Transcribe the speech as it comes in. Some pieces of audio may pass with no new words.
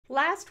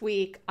Last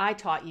week, I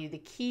taught you the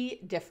key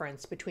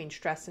difference between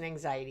stress and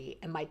anxiety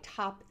and my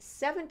top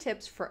 7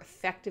 tips for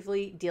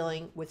effectively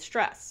dealing with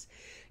stress.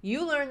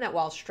 You learned that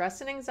while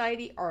stress and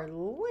anxiety are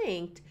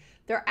linked,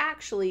 they're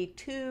actually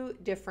 2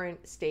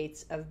 different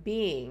states of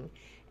being.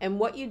 And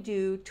what you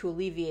do to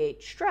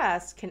alleviate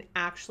stress can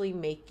actually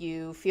make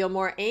you feel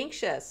more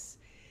anxious.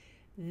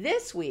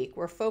 This week,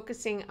 we're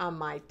focusing on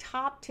my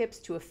top tips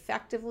to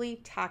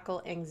effectively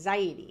tackle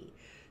anxiety.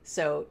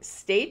 So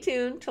stay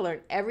tuned to learn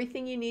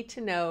everything you need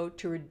to know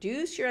to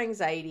reduce your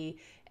anxiety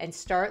and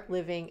start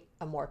living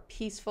a more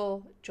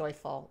peaceful,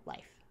 joyful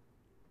life.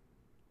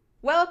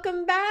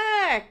 Welcome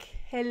back.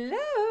 Hello.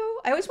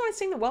 I always want to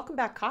sing the Welcome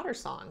Back Cotter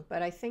song,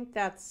 but I think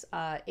that's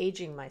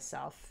aging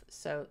myself.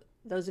 So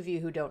those of you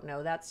who don't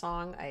know that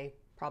song, I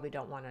probably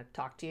don't want to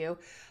talk to you.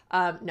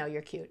 No,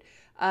 you're cute.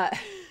 But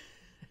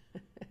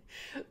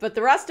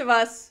the rest of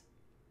us,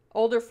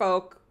 older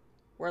folk,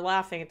 we're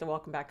laughing at the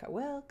welcome back.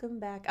 Welcome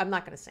back. I'm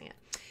not going to sing it.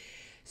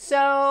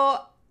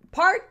 So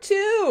part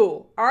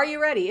 2, are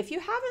you ready? If you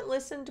haven't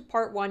listened to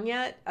part 1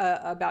 yet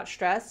about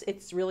stress,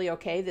 it's really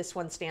okay. This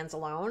one stands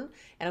alone.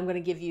 And I'm going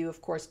to give you,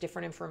 of course,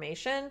 different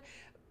information.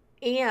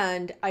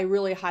 And I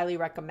really highly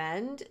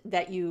recommend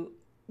that you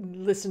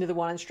listen to the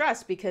one on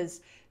stress,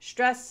 because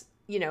stress,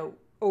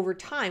 over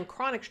time,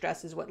 chronic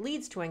stress is what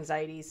leads to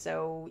anxiety.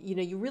 So,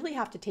 you really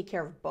have to take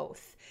care of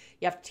both.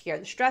 You have to take care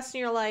of the stress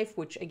in your life,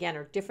 which again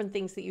are different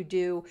things that you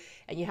do,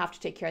 and you have to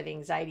take care of the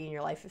anxiety in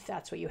your life if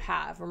that's what you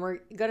have. And we're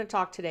going to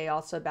talk today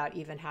also about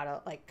even how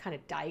to kind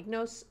of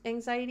diagnose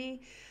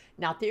anxiety.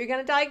 Not that you're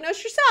going to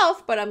diagnose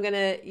yourself, but I'm going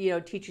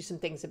to, teach you some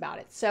things about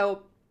it.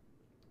 So,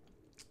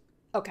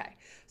 okay.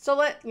 So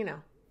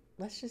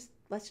let's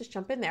just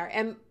jump in there.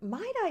 And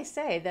might I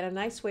say that a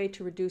nice way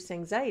to reduce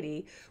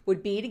anxiety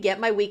would be to get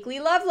my weekly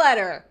love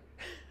letter.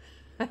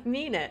 I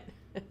mean it.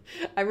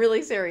 I'm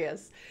really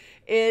serious.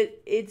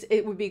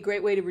 It would be a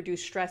great way to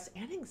reduce stress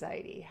and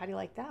anxiety. How do you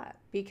like that?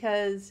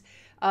 Because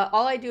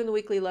all I do in the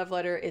weekly love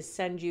letter is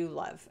send you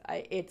love.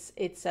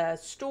 It's a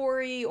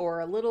story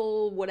or a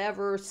little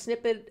whatever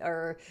snippet,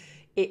 or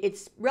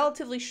it's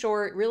relatively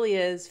short, really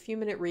is,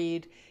 few-minute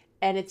read.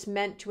 And it's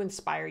meant to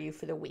inspire you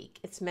for the week.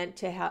 It's meant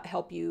to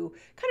help you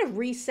kind of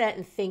reset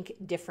and think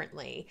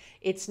differently.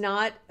 It's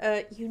not,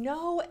 at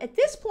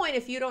this point,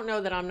 if you don't know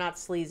that I'm not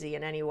sleazy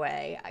in any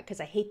way, because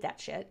I hate that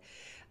shit,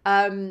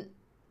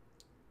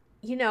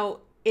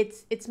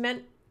 it's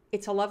meant,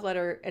 it's a love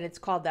letter, and it's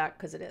called that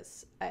because it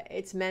is.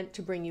 It's meant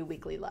to bring you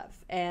weekly love.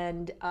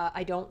 And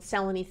I don't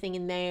sell anything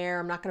in there.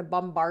 I'm not going to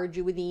bombard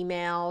you with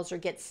emails or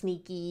get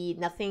sneaky.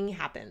 Nothing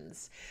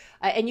happens.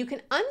 And you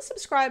can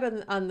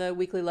unsubscribe on the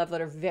weekly love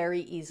letter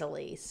very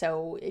easily.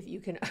 So if you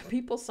can,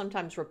 people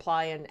sometimes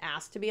reply and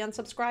ask to be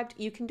unsubscribed.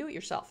 You can do it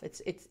yourself.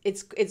 It's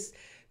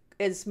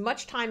as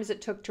much time as it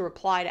took to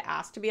reply to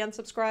ask to be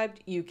unsubscribed,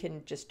 you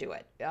can just do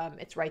it.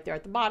 It's right there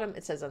at the bottom.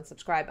 It says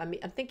unsubscribe.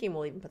 I'm thinking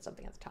we'll even put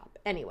something at the top.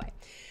 Anyway,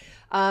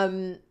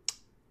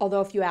 although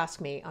if you ask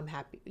me, I'm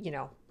happy.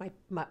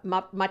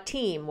 My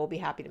team will be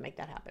happy to make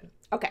that happen.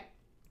 Okay,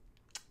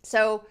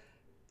 so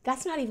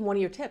that's not even one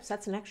of your tips.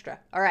 That's an extra.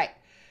 All right.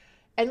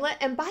 And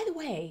by the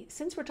way,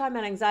 since we're talking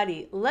about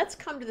anxiety, let's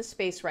come to the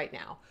space right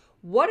now.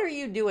 What are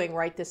you doing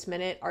right this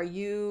minute? Are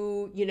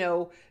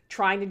you,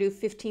 trying to do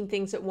 15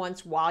 things at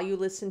once while you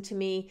listen to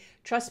me?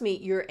 Trust me,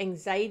 your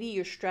anxiety,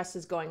 your stress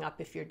is going up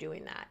if you're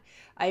doing that.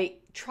 I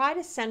try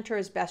to center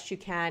as best you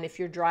can if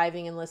you're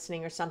driving and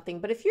listening or something.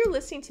 But if you're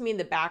listening to me in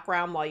the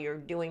background while you're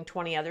doing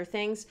 20 other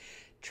things,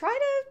 try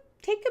to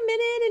take a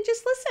minute and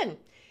just listen.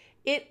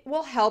 It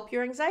will help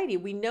your anxiety.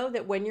 We know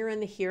that when you're in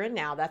the here and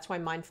now, that's why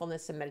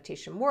mindfulness and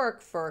meditation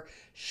work for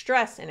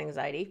stress and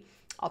anxiety.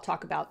 I'll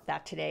talk about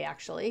that today,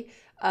 actually.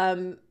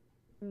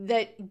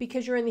 That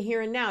because you're in the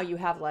here and now, you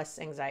have less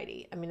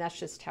anxiety. I mean, that's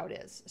just how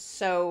it is.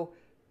 So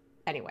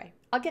anyway,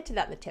 I'll get to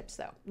that in the tips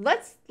though.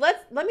 Let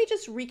me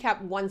just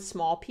recap one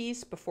small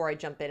piece before I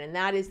jump in. And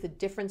that is the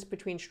difference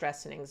between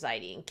stress and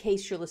anxiety, in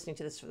case you're listening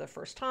to this for the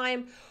first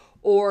time,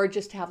 or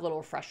just to have a little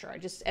refresher.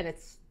 And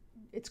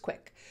it's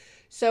quick.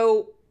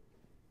 So,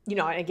 and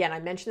again, I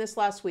mentioned this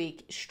last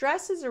week,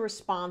 stress is a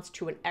response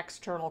to an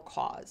external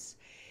cause,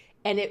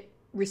 and it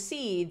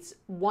recedes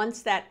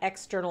once that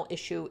external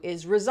issue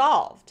is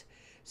resolved.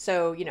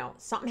 So,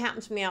 something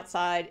happens from the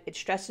outside, it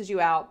stresses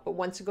you out, but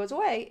once it goes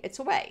away, it's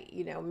away.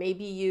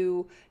 Maybe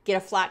you get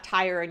a flat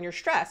tire and you're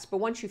stressed, but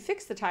once you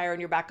fix the tire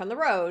and you're back on the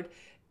road,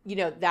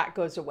 that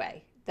goes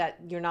away. That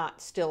you're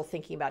not still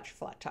thinking about your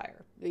flat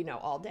tire,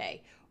 all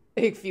day.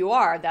 If you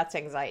are, that's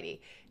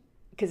anxiety.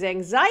 Because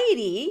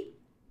anxiety,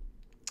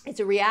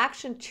 it's a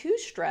reaction to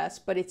stress,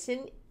 but it's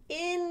an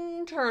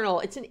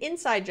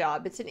inside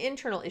job. It's an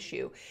internal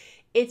issue.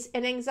 It's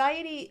an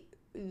anxiety.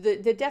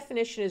 The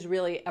definition is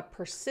really a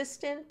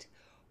persistent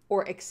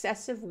or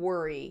excessive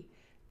worry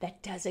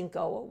that doesn't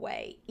go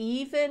away,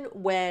 even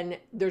when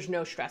there's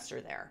no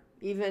stressor there,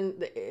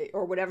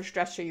 or whatever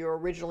stressor you were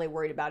originally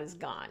worried about is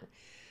gone.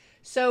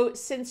 So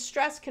since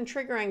stress can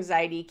trigger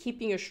anxiety,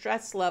 keeping your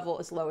stress level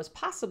as low as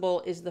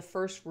possible is the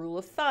first rule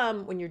of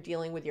thumb when you're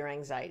dealing with your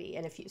anxiety.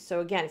 And if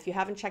you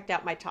haven't checked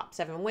out my top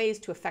 7 ways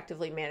to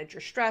effectively manage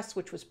your stress,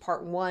 which was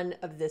part 1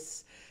 of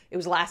this, it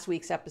was last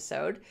week's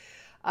episode,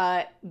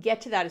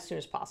 get to that as soon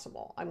as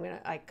possible.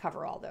 I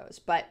cover all those.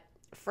 But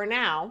for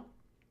now,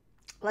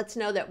 let's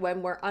know that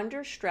when we're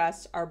under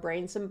stress, our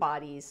brains and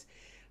bodies,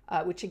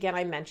 which again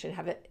I mentioned,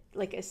 have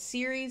a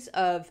series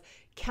of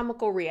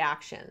chemical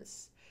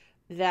reactions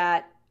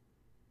that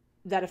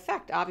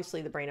affect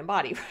obviously the brain and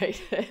body, right?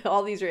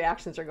 All these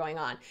reactions are going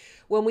on.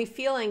 When we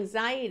feel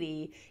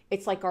anxiety,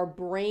 it's like our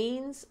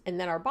brains and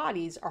then our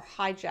bodies are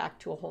hijacked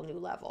to a whole new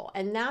level.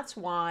 And that's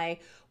why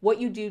what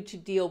you do to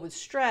deal with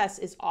stress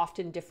is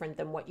often different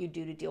than what you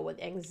do to deal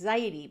with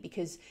anxiety,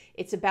 because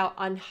it's about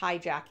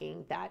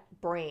unhijacking that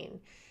brain.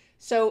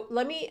 So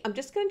I'm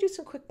just going to do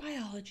some quick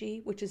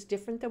biology, which is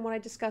different than what I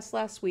discussed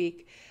last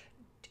week,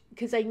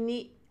 because I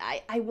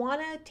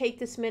want to take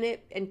this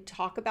minute and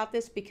talk about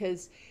this,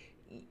 because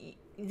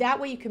that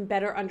way you can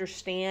better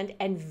understand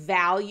and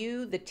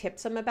value the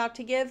tips I'm about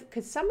to give,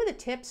 because some of the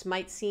tips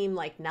might seem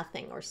like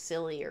nothing or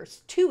silly or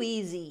too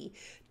easy.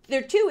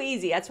 They're too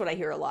easy. That's what I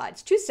hear a lot.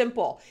 It's too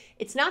simple.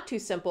 It's not too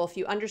simple if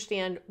you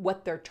understand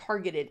what they're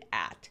targeted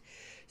at.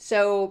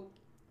 So,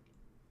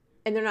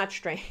 and they're not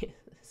strange.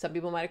 Some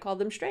people might have called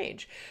them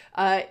strange.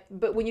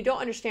 But when you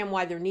don't understand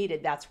why they're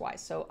needed, that's why.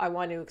 So I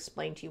want to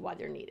explain to you why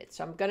they're needed.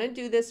 So I'm going to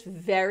do this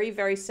very,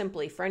 very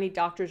simply. For any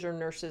doctors or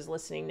nurses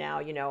listening now,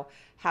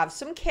 have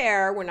some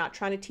care. We're not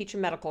trying to teach a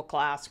medical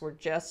class. We're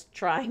just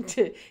trying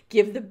to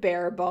give the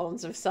bare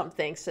bones of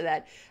something, so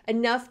that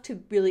enough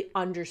to really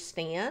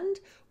understand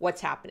what's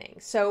happening.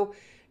 So,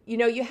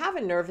 you have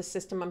a nervous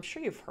system. I'm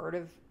sure you've heard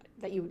of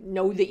that. You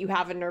know that you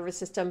have a nervous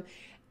system.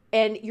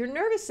 And your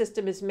nervous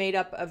system is made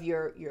up of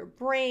your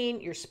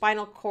brain, your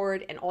spinal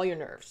cord, and all your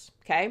nerves,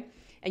 okay?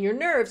 And your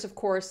nerves, of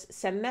course,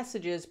 send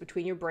messages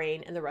between your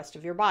brain and the rest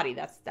of your body.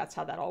 That's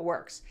how that all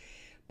works.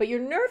 But your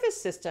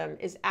nervous system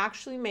is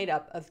actually made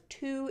up of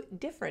 2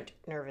 different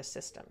nervous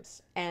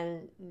systems.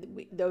 And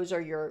those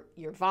are your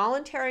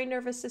voluntary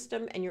nervous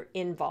system and your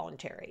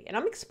involuntary. And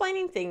I'm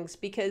explaining things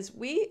because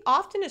we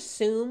often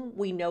assume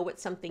we know what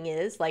something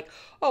is. Like,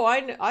 oh,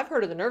 I've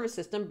heard of the nervous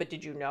system, but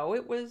did you know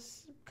it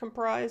was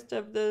comprised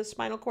of the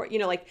spinal cord?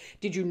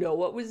 Did you know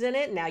what was in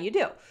it? Now you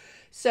do.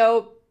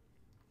 So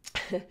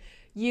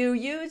you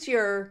use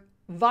your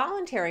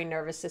voluntary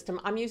nervous system.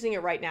 I'm using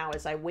it right now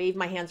as I wave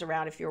my hands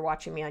around if you're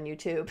watching me on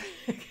YouTube.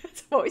 I'm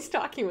always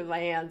talking with my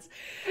hands.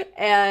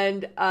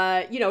 And,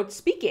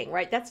 speaking,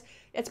 right? That's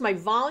my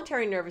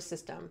voluntary nervous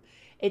system.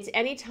 It's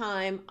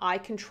anytime I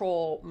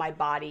control my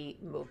body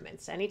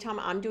movements. Anytime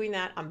I'm doing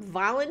that, I'm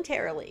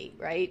voluntarily,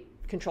 right,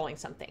 controlling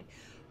something.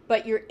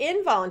 But your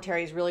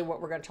involuntary is really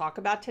what we're going to talk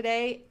about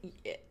today.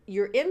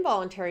 Your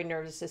involuntary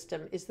nervous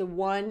system is the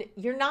one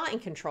you're not in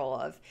control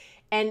of.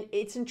 And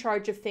it's in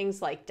charge of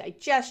things like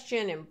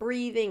digestion and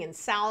breathing and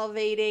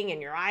salivating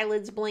and your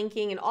eyelids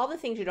blinking and all the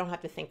things you don't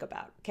have to think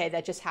about, okay,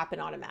 that just happen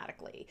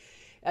automatically.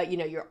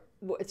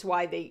 It's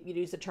why they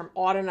use the term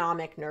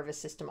autonomic nervous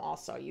system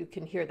also. You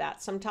can hear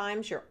that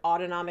sometimes, your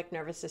autonomic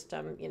nervous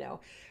system.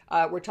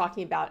 We're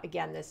talking about,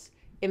 again, this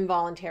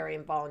involuntary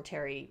and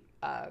voluntary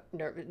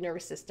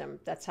nervous system.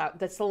 That's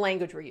the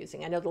language we're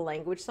using. I know the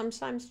language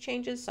sometimes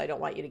changes, so I don't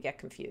want you to get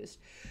confused.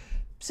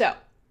 So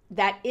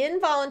that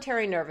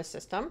involuntary nervous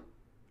system,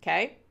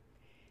 okay,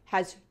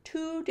 has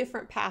 2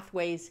 different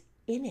pathways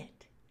in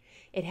it.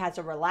 It has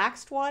a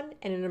relaxed one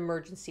and an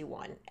emergency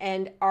one.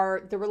 And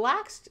the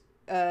relaxed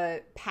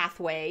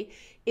pathway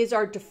is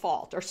our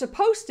default, or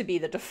supposed to be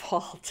the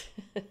default.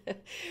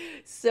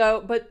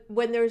 So, but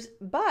when there's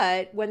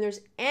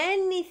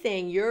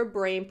anything your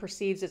brain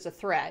perceives as a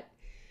threat,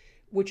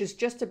 which is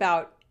just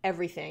about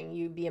everything,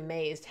 you'd be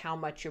amazed how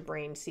much your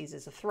brain sees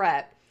as a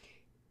threat.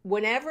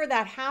 Whenever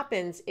that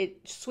happens, it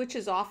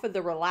switches off of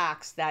the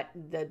relaxed,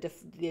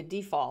 the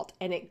default,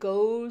 and it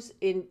goes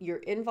in your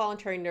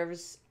involuntary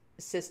nervous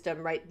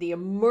system, right? The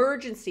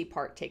emergency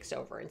part takes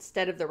over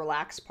instead of the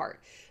relaxed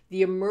part.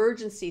 The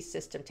emergency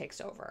system takes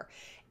over.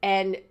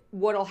 And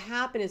what'll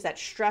happen is that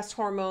stress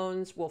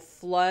hormones will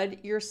flood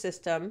your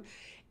system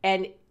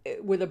and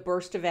with a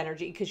burst of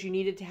energy, because you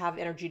needed to have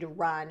energy to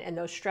run. And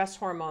those stress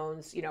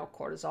hormones,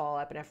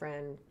 cortisol,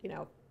 epinephrine,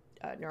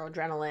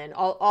 neuroadrenaline,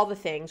 all the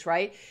things,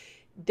 right?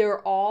 They're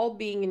all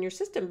being in your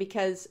system,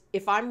 because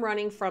if I'm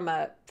running from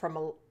a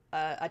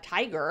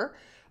tiger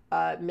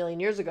a million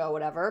years ago,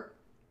 whatever,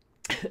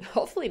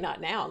 hopefully not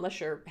now,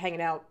 unless you're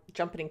hanging out,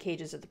 jumping in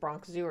cages at the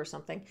Bronx Zoo or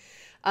something.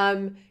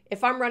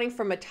 If I'm running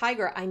from a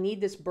tiger, I need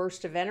this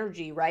burst of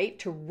energy, right,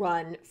 to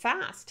run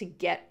fast, to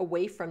get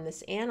away from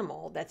this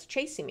animal that's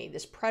chasing me,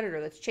 this predator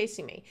that's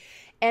chasing me.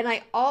 And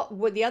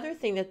the other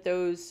thing that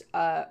those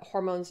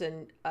hormones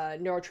and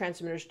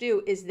neurotransmitters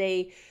do is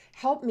they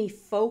help me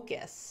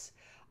focus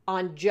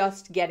on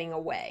just getting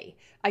away.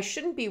 I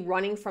shouldn't be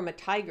running from a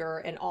tiger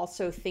and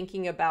also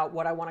thinking about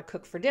what I want to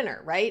cook for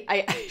dinner, right?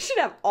 I should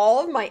have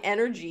all of my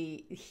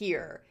energy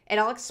here. And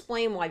I'll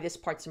explain why this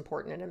part's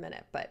important in a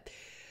minute. But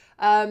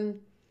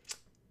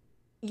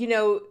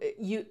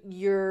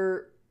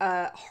your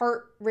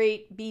heart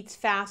rate beats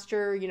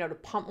faster, to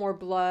pump more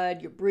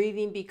blood. Your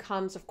breathing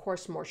becomes, of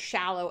course, more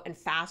shallow and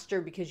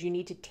faster because you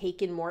need to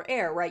take in more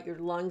air, right? Your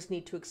lungs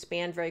need to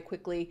expand very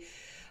quickly.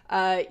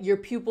 Your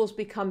pupils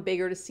become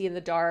bigger to see in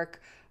the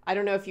dark. I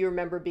don't know if you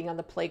remember being on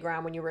the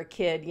playground when you were a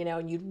kid,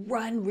 and you'd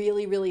run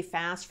really, really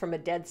fast from a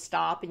dead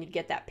stop and you'd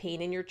get that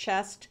pain in your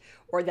chest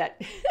or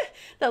that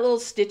that little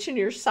stitch in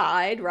your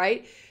side,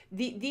 right?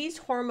 These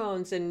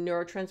hormones and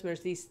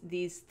neurotransmitters,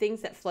 these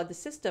things that flood the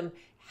system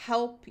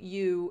help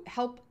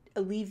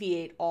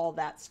alleviate all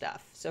that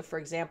stuff. So for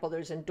example,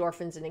 there's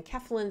endorphins and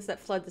enkephalins that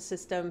flood the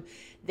system.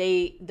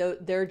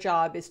 Their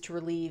job is to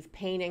relieve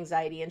pain,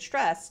 anxiety, and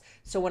stress.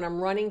 So when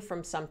I'm running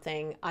from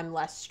something, I'm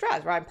less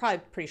stressed, right? I'm probably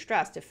pretty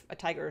stressed if a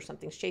tiger or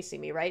something's chasing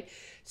me, right?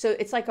 So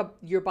it's like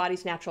your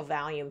body's natural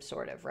Valium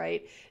sort of,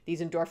 right? These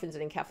endorphins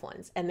and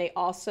enkephalins. And they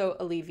also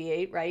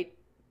alleviate, right,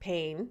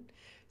 pain.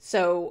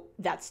 So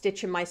that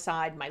stitch in my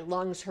side, my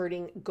lungs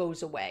hurting,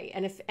 goes away.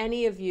 And if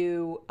any of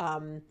you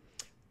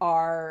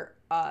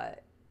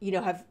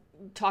have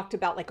talked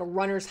about like a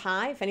runner's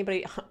high. If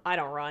anybody, I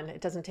don't run.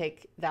 It doesn't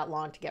take that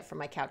long to get from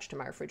my couch to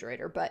my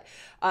refrigerator. But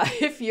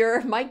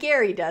my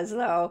Gary does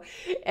though.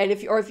 And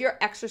if you're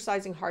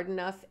exercising hard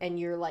enough and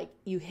you're like,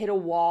 you hit a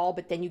wall,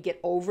 but then you get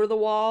over the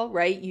wall,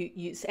 right?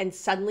 And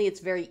suddenly it's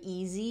very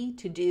easy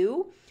to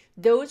do.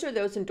 Those are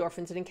those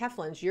endorphins and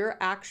enkephalins. You're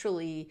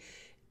actually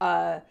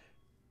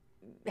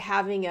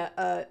having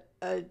a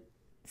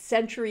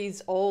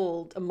centuries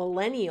old, a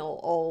millennial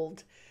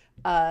old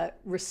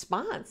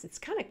response. It's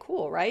kind of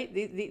cool, right?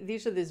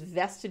 These are these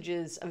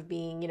vestiges of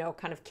being,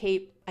 kind of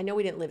cave. I know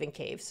we didn't live in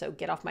caves, so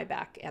get off my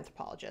back,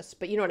 anthropologists,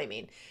 but you know what I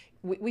mean?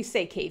 We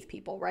say cave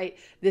people, right?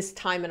 This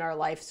time in our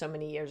life so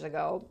many years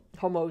ago,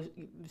 Homo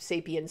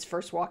sapiens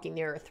first walking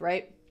the earth,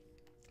 right?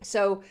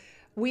 So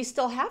we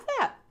still have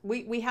that.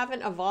 We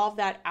haven't evolved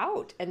that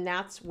out, and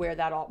that's where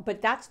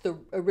but that's the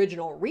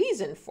original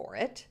reason for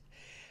it.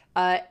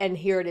 And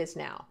here it is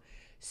now.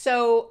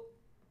 So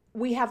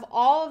we have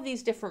all of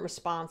these different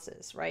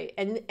responses, right?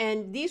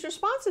 And these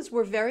responses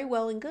were very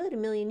well and good a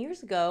million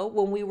years ago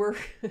when we were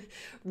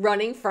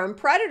running from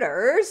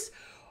predators,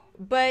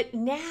 but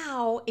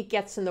now it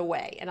gets in the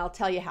way, and I'll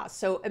tell you how.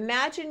 So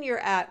imagine you're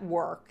at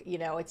work,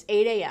 it's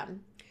 8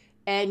 a.m.,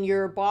 and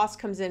your boss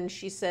comes in and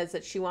she says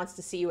that she wants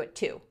to see you at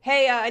 2.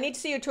 Hey, I need to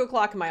see you at 2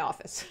 o'clock in my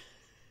office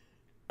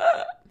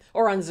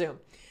or on Zoom.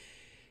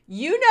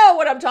 You know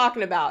what I'm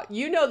talking about.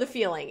 You know the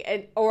feeling.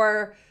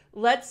 Or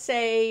let's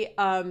say,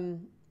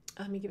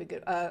 let me give a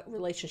good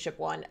relationship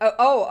one.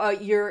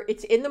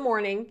 It's in the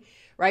morning,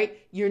 right?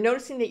 You're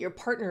noticing that your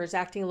partner is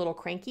acting a little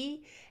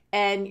cranky,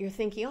 and you're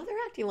thinking, oh, they're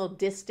acting a little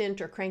distant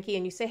or cranky.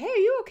 And you say, hey, are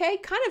you okay?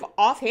 Kind of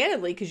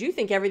offhandedly, because you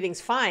think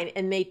everything's fine.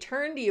 And they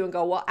turn to you and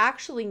go, well,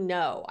 actually,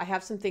 no, I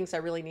have some things I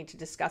really need to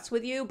discuss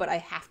with you, but I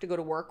have to go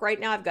to work right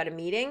now. I've got a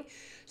meeting.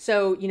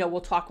 So,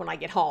 we'll talk when I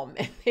get home.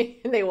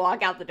 And they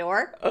walk out the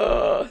door.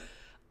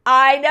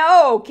 I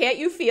know. Can't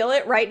you feel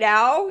it right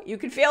now? You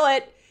can feel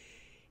it.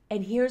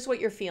 And here's what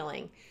you're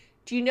feeling.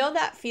 Do you know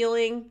that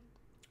feeling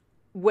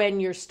when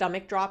your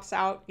stomach drops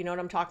out? You know what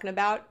I'm talking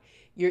about?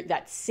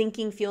 That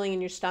sinking feeling in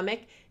your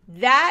stomach.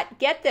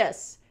 Get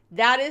this,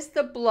 that is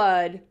the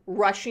blood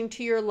rushing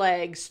to your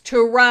legs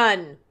to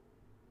run.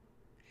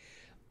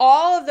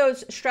 All of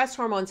those stress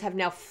hormones have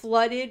now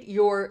flooded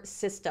your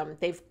system.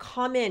 They've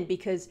come in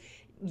because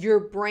your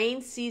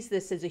brain sees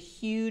this as a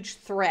huge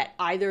threat,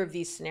 either of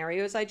these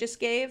scenarios I just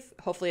gave.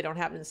 Hopefully it don't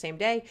happen the same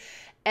day.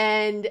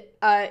 And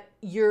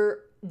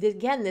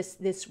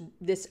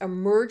this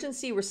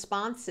emergency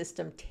response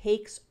system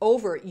takes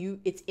over.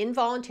 It's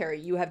involuntary.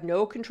 You have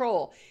no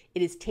control.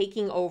 It is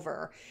taking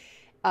over.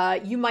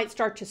 You might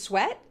start to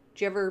sweat.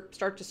 Do you ever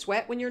start to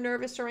sweat when you're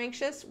nervous or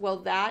anxious?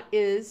 Well,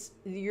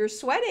 you're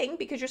sweating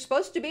because you're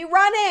supposed to be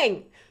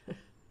running.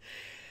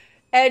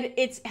 And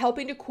it's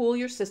helping to cool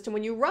your system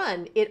when you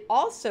run. It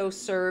also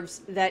serves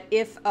that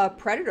if a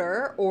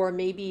predator or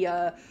maybe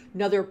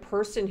another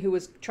person who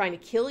was trying to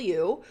kill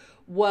you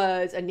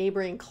was a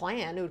neighboring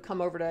clan who would come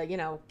over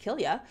to, kill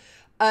you.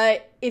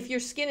 If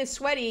your skin is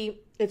sweaty,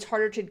 it's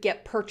harder to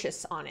get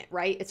purchase on it,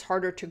 right? It's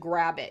harder to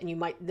grab it,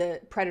 and the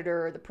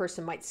predator or the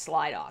person might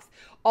slide off.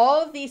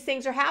 All of these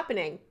things are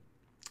happening.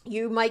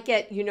 You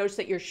notice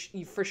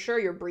that for sure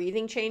your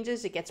breathing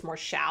changes. It gets more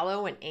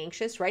shallow and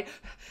anxious, right?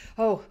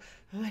 Oh,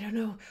 I don't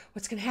know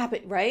what's going to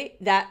happen, right?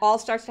 That all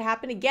starts to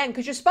happen again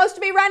because you're supposed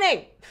to be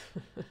running.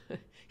 You're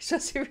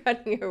supposed to be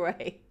running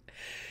away.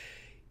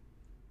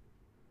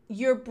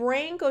 Your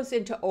brain goes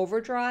into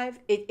overdrive.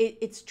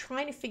 It's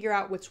trying to figure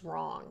out what's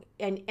wrong.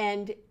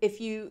 And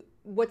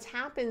what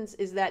happens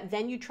is that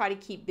then you try to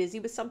keep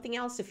busy with something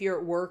else. If you're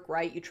at work,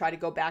 right, you try to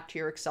go back to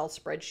your Excel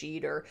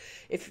spreadsheet, or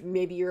if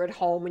maybe you're at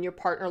home and your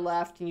partner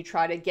left and you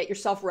try to get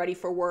yourself ready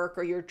for work,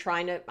 or you're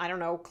trying to, I don't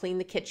know, clean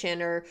the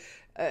kitchen or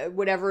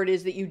whatever it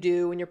is that you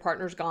do when your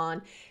partner's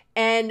gone.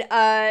 And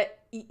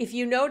if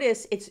you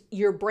notice,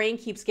 your brain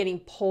keeps getting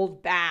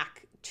pulled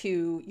back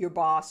to your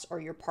boss or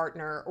your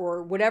partner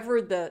or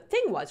whatever the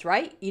thing was,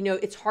 right?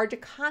 It's hard to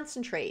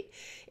concentrate.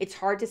 It's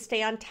hard to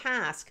stay on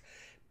task.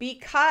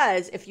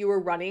 Because if you were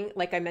running,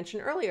 like I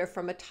mentioned earlier,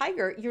 from a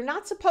tiger, you're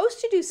not supposed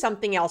to do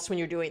something else when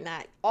you're doing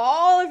that.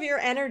 All of your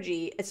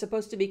energy is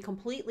supposed to be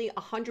completely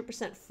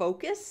 100%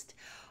 focused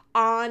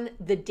on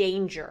the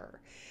danger.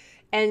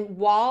 And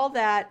while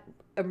that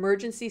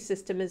emergency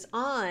system is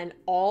on,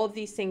 all of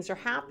these things are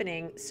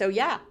happening. So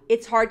yeah,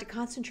 it's hard to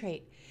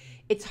concentrate.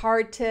 It's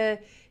hard to,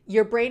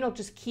 your brain will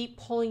just keep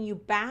pulling you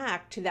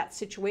back to that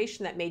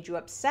situation that made you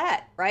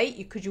upset, right?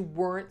 Because you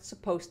weren't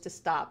supposed to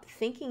stop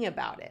thinking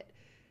about it.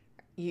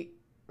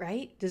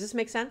 Right? Does this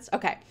make sense?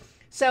 Okay.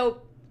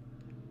 So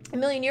a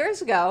million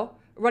years ago,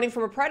 running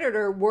from a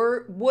predator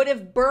would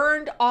have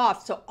burned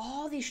off. So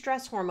all these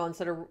stress hormones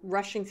that are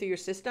rushing through your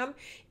system,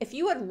 if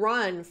you had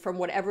run from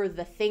whatever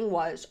the thing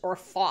was or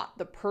fought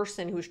the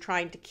person who's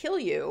trying to kill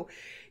you,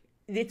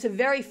 it's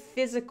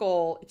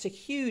a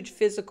huge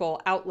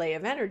physical outlay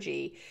of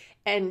energy.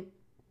 And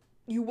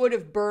you would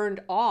have burned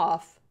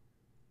off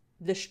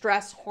the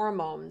stress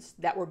hormones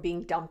that were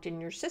being dumped in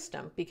your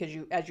system because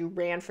as you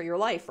ran for your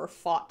life or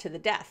fought to the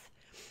death,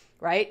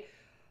 right?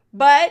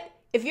 But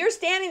if you're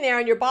standing there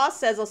and your boss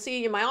says, I'll see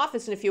you in my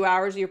office in a few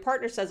hours, or your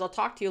partner says, I'll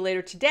talk to you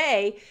later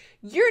today,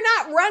 you're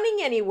not running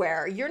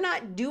anywhere. You're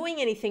not doing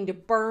anything to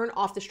burn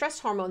off the stress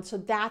hormones. So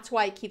that's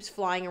why it keeps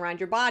flying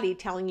around your body,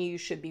 telling you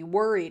should be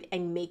worried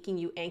and making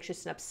you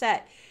anxious and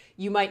upset.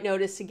 You might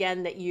notice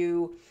again that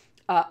you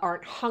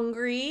aren't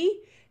hungry,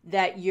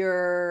 that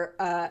you're,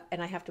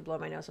 and I have to blow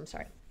my nose, I'm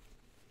sorry.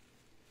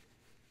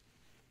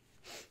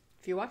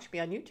 If you watch me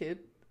on YouTube,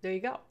 there you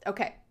go.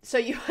 Okay, so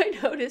you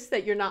might notice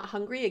that you're not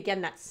hungry.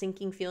 Again, that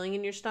sinking feeling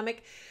in your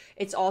stomach.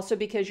 It's also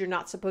because you're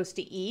not supposed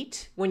to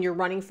eat when you're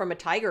running from a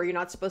tiger. You're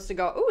not supposed to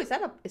go, oh, is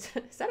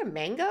that a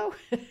mango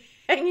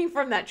hanging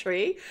from that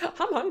tree?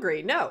 I'm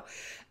hungry. No,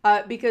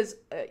 because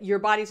your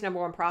body's number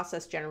one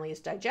process generally is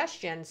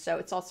digestion. So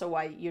it's also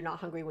why you're not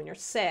hungry when you're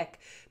sick,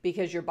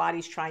 because your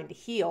body's trying to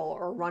heal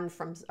or run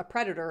from a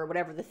predator or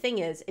whatever the thing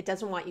is. It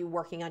doesn't want you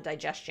working on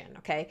digestion,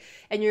 okay?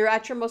 And you're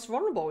at your most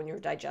vulnerable when you're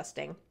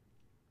digesting,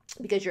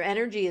 because your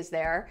energy is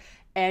there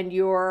and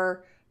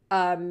you're,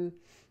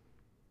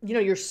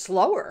 you're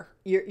slower.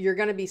 You're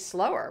going to be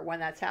slower when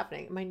that's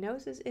happening. My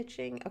nose is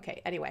itching.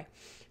 Okay. Anyway,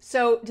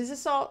 so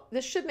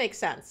this should make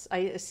sense.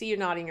 I see you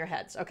nodding your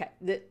heads. Okay.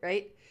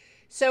 Right.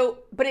 So,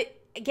 but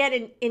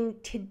in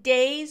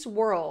today's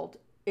world,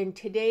 in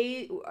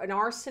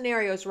our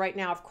scenarios right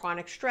now of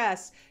chronic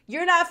stress,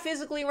 you're not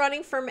physically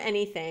running from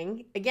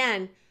anything.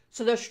 Again,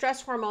 so those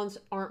stress hormones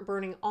aren't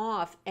burning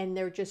off and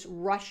they're just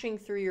rushing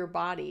through your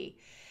body.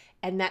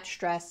 And that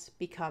stress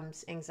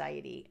becomes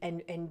anxiety,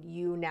 and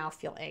you now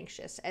feel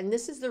anxious. And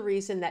this is the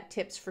reason that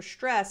tips for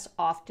stress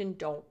often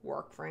don't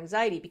work for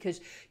anxiety, because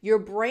your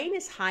brain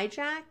is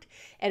hijacked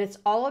and it's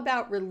all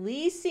about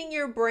releasing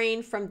your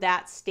brain from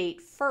that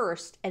state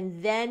first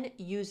and then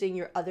using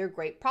your other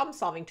great problem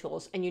solving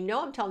tools. And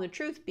I'm telling the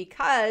truth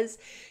because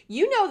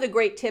the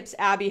great tips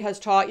Abby has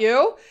taught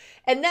you.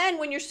 And then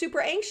when you're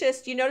super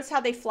anxious, do you notice how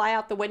they fly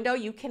out the window?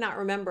 You cannot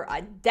remember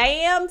a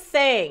damn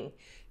thing.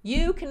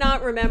 You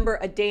cannot remember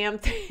a damn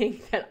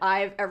thing that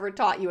I've ever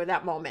taught you in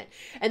that moment.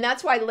 And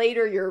that's why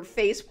later you're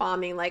face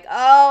palming like,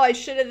 oh, I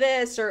should have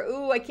this, or,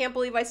 ooh, I can't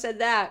believe I said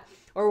that.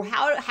 Or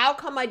how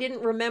come I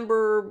didn't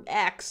remember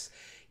X?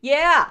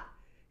 Yeah,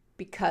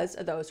 because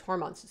of those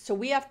hormones. So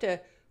we have to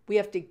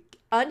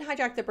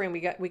unhijack the brain.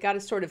 We got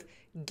to sort of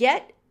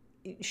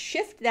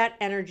shift that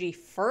energy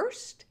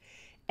first.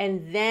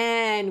 And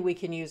then we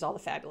can use all the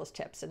fabulous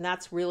tips. And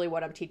that's really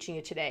what I'm teaching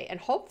you today. And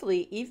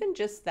hopefully even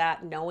just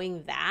that,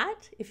 knowing that,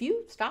 if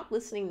you stop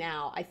listening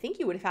now, I think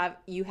you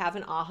have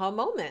an aha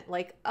moment.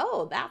 Like,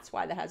 oh, that's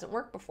why that hasn't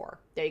worked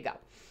before. There you go.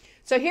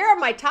 So here are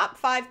my top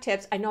 5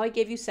 tips. I know I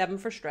gave you 7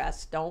 for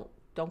stress. Don't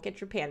get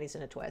your panties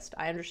in a twist.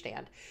 I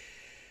understand.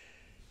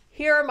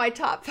 Here are my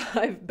top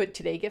 5, but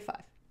today you get 5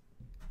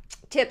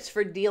 tips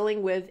for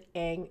dealing with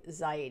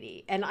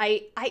anxiety. And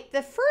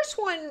the first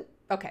one,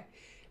 okay.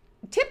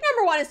 Tip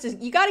number 1 is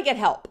you got to get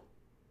help.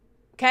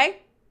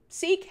 Okay?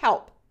 Seek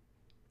help.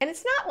 And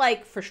it's not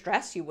like for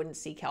stress, you wouldn't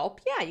seek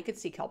help. Yeah, you could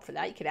seek help for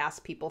that. You could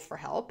ask people for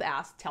help.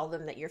 Tell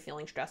them that you're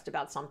feeling stressed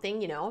about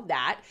something,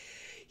 that.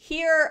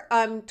 Here,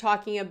 I'm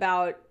talking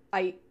about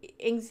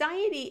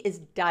anxiety is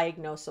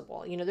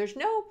diagnosable.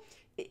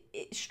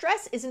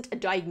 Stress isn't a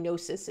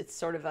diagnosis. It's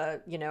sort of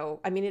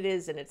it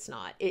is and it's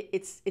not.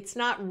 It's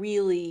not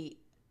really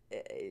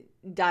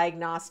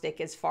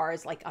diagnostic as far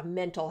as like a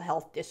mental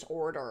health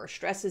disorder.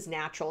 Stress is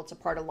natural. It's a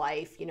part of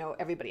life.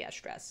 Everybody has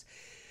stress.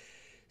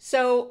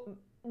 So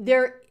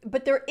there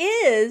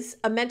is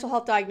a mental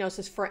health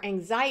diagnosis for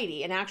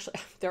anxiety. And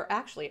there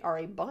actually are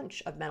a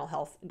bunch of mental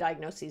health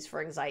diagnoses for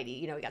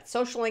anxiety. We got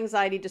social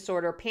anxiety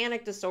disorder,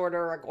 panic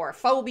disorder,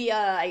 agoraphobia.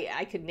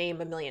 I could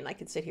name a million. I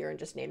could sit here and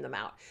just name them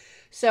out.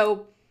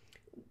 So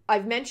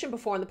I've mentioned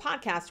before in the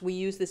podcast, we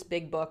use this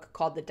big book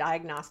called the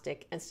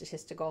Diagnostic and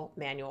Statistical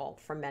Manual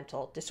for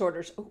Mental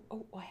Disorders.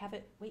 Oh, I have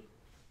it. Wait.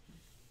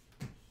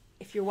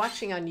 If you're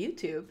watching on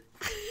YouTube,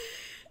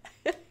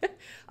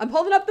 I'm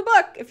holding up the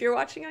book if you're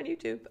watching on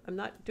YouTube. I'm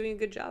not doing a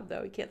good job,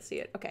 though. You can't see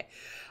it. Okay.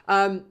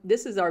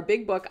 This is our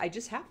big book. I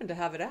just happen to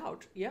have it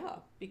out. Yeah,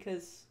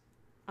 because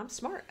I'm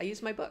smart. I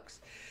use my books.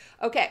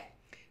 Okay.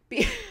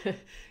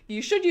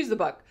 You should use the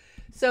book.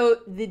 So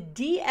the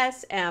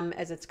DSM,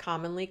 as it's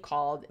commonly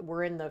called,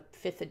 we're in the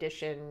 5th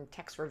edition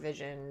text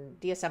revision,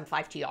 DSM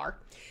 5TR.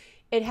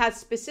 It has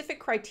specific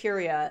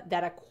criteria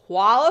that a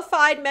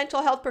qualified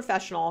mental health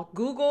professional,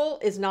 Google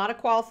is not a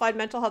qualified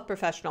mental health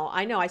professional.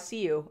 I know, I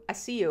see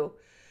you.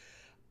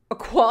 A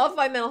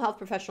qualified mental health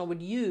professional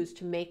would use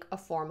to make a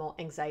formal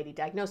anxiety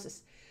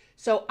diagnosis.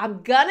 So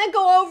I'm going to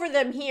go over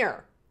them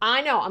here.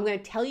 I know, I'm going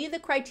to tell you the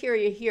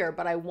criteria here,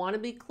 but I want to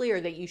be clear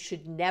that you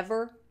should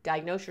never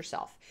diagnose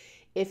yourself.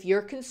 If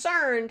you're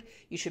concerned,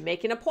 you should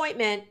make an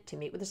appointment to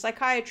meet with a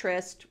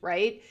psychiatrist,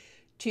 right,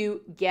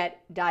 to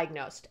get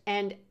diagnosed.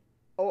 And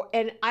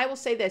I will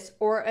say this,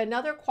 or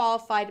another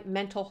qualified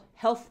mental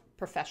health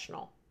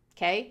professional,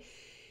 okay?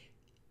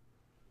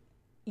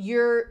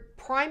 Your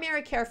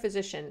primary care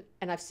physician,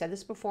 and I've said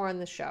this before on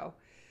the show,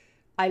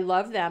 I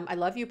love them. I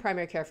love you,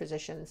 primary care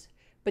physicians,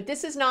 but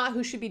this is not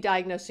who should be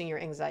diagnosing your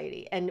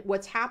anxiety. And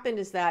what's happened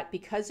is that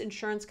because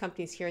insurance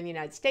companies here in the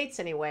United States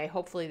anyway,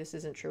 hopefully this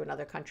isn't true in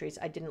other countries,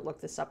 I didn't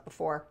look this up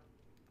before.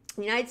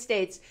 In the United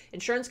States,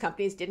 insurance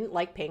companies didn't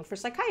like paying for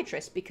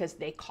psychiatrists because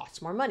they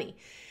cost more money.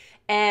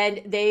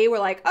 And they were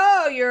like,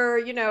 oh,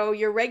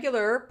 your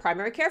regular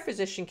primary care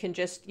physician can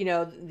just,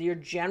 your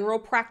general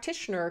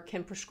practitioner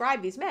can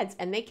prescribe these meds,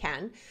 and they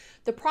can.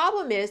 The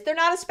problem is they're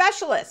not a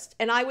specialist.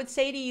 And I would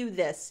say to you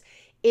this,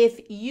 if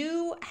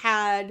you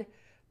had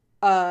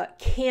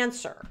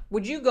cancer,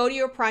 would you go to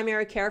your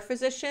primary care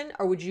physician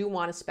or would you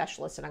want a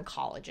specialist, an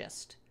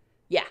oncologist?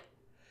 Yeah.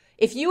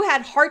 If you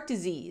had heart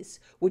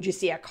disease, would you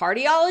see a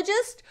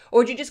cardiologist or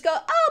would you just go,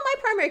 oh,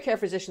 my primary care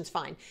physician's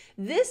fine?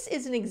 This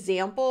is an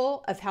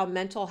example of how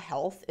mental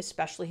health,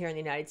 especially here in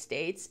the United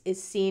States,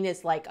 is seen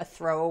as like a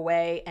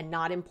throwaway and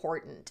not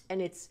important.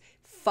 And it's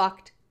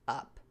fucked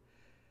up.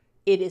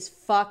 It is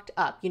fucked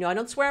up. I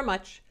don't swear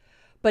much,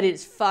 but it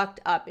is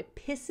fucked up. It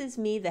pisses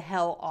me the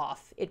hell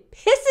off. It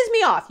pisses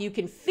me off. You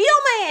can feel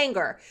my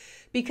anger.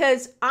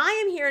 Because I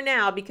am here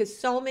now because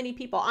so many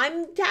people, I'm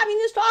having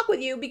this talk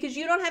with you because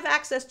you don't have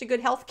access to good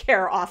health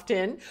care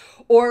often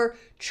or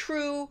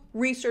true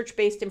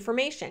research-based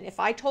information.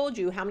 If I told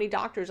you how many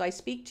doctors I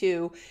speak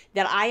to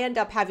that I end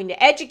up having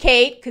to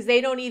educate because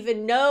they don't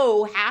even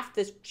know half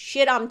the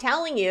shit I'm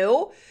telling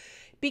you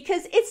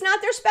because it's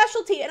not their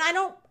specialty, and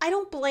I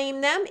don't blame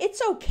them.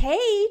 It's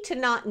okay to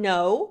not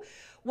know.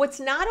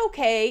 What's not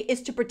okay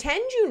is to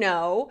pretend you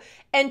know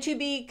and to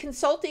be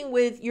consulting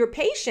with your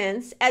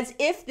patients as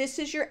if this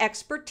is your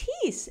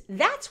expertise.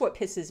 That's what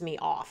pisses me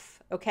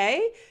off,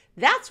 okay?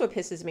 That's what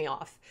pisses me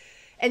off.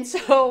 And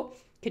so,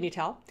 can you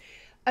tell?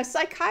 A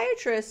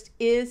psychiatrist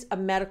is a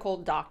medical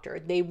doctor.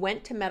 They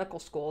went to medical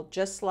school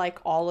just like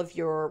all of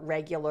your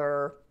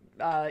regular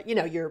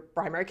your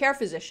primary care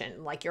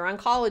physician, like your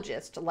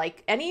oncologist,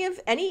 like any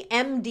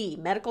MD,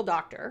 medical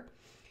doctor,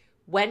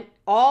 went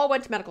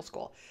to medical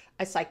school.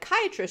 A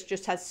psychiatrist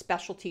just has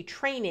specialty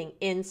training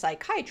in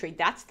psychiatry.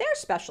 That's their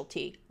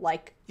specialty.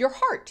 Like your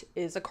heart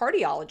is a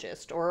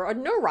cardiologist or a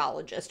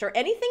neurologist or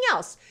anything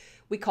else.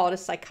 We call it a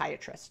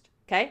psychiatrist,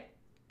 okay?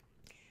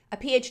 A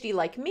PhD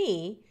like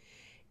me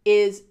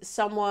is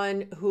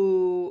someone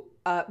who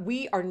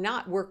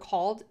we're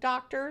called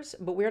doctors,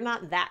 but we're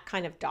not that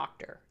kind of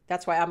doctor.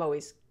 That's why I'm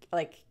always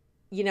like,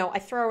 I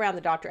throw around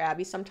the Dr.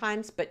 Abby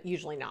sometimes, but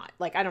usually not.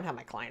 Like, I don't have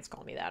my clients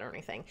call me that or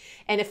anything.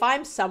 And if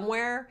I'm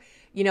somewhere,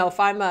 if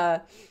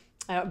I'm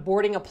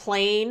boarding a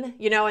plane,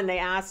 and they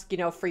ask,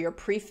 for your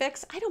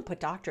prefix, I don't put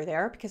doctor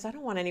there because I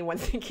don't want anyone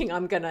thinking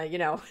I'm going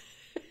to,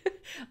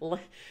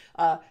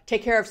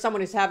 take care of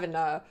someone who's having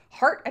a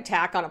heart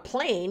attack on a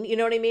plane. You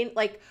know what I mean?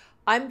 Like,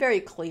 I'm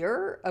very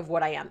clear of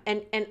what I am.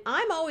 And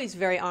I'm always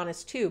very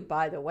honest too,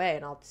 by the way,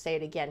 and I'll say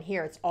it again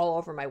here, it's all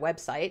over my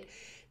website,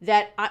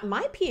 that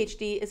my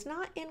PhD is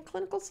not in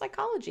clinical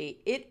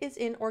psychology. It is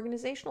in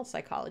organizational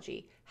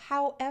psychology.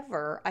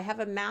 However, I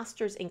have a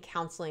master's in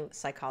counseling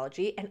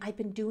psychology, and I've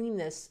been doing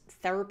this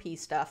therapy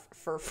stuff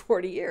for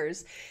 40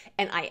 years,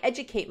 and I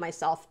educate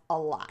myself a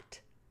lot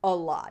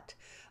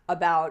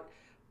about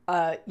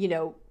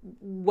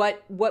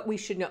what we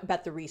should know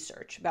about the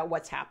research, about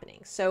what's happening.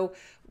 So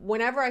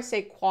whenever I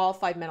say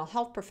qualified mental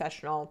health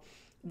professional,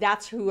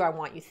 that's who I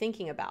want you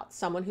thinking about,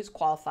 someone who's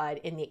qualified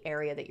in the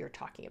area that you're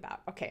talking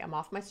about. Okay, I'm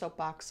off my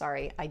soapbox.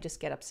 Sorry, I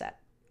just get upset.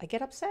 I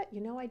get upset,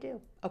 I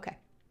do. Okay,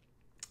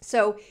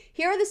 so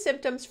here are the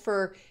symptoms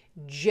for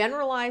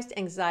generalized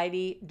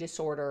anxiety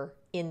disorder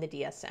in the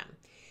DSM.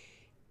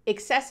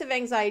 Excessive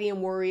anxiety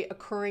and worry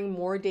occurring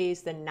more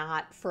days than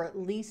not for at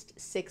least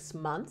 6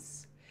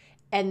 months.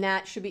 And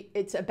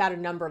it's about a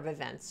number of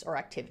events or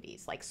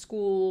activities like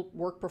school,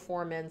 work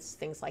performance,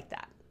 things like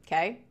that,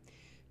 okay?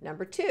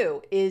 Number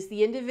 2 is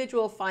the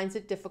individual finds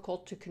it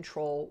difficult to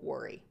control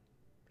worry.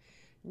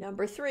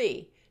 Number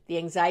 3, The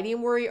anxiety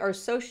and worry are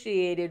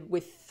associated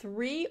with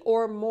 3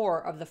 or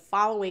more of the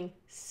following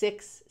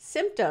 6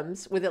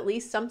 symptoms, with at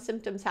least some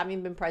symptoms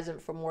having been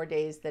present for more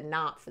days than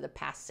not for the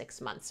past 6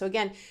 months. So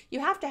again,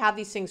 you have to have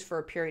these things for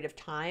a period of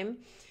time.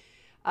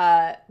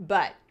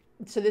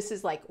 So this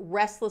is like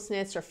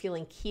restlessness or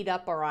feeling keyed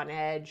up or on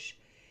edge,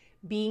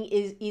 being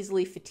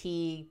easily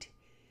fatigued,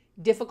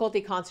 difficulty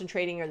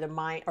concentrating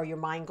or your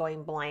mind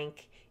going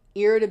blank,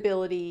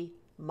 irritability,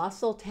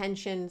 muscle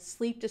tension,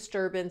 sleep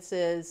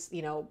disturbances,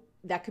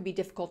 that could be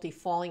difficulty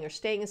falling or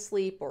staying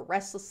asleep, or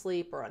restless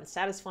sleep, or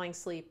unsatisfying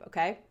sleep,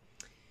 okay?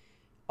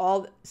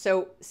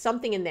 So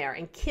something in there.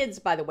 And kids,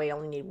 by the way,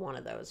 only need one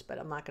of those, but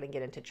I'm not going to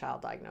get into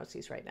child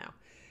diagnoses right now.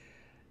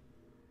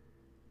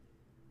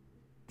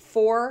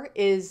 4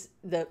 is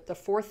the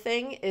fourth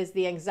thing is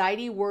the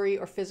anxiety, worry,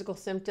 or physical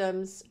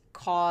symptoms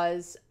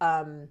cause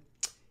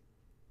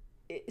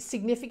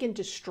significant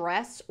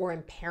distress or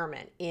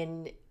impairment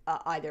in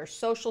either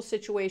social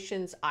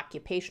situations,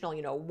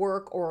 occupational,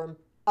 work, or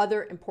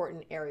other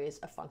important areas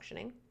of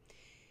functioning.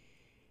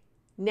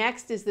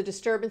 Next is the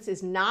disturbance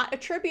is not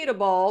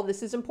attributable,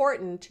 this is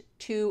important,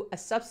 to a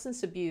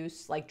substance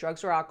abuse like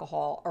drugs or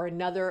alcohol, or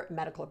another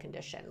medical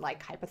condition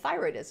like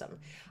hypothyroidism.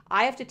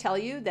 I have to tell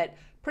you that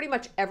pretty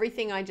much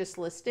everything I just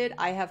listed,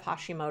 I have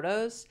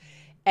Hashimoto's,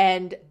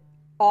 and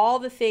all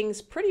the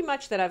things pretty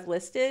much that I've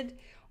listed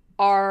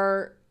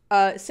are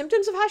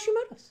symptoms of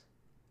Hashimoto's.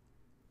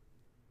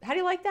 How do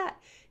you like that?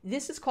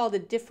 This is called a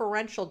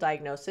differential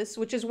diagnosis,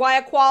 which is why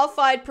a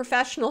qualified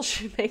professional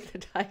should make the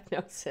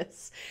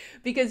diagnosis,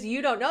 because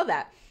you don't know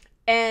that.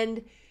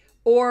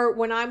 Or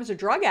when I was a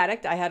drug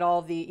addict, I had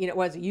all the, when I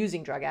was a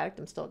using drug addict,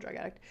 I'm still a drug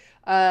addict.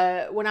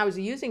 When I was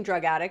a using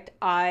drug addict,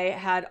 I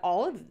had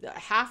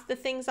half the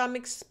things I'm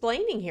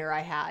explaining here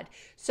I had.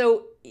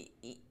 So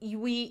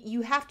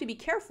you have to be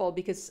careful,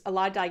 because a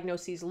lot of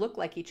diagnoses look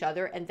like each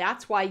other. And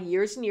that's why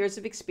years and years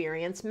of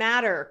experience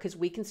matter, because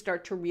we can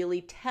start to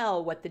really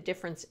tell what the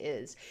difference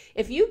is.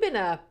 If you've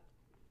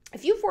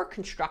worked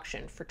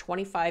construction for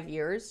 25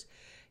 years,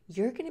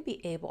 you're going to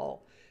be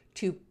able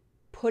to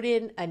put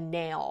in a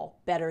nail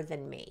better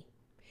than me.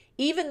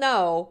 Even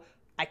though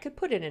I could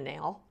put in a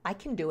nail, I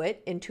can do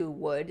it into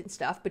wood and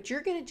stuff, but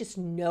you're going to just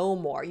know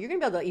more. You're going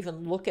to be able to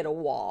even look at a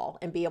wall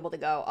and be able to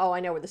go, oh, I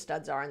know where the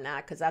studs are in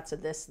that, because that's a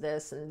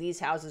this, and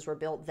these houses were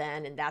built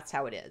then, and that's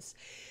how it is.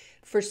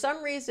 For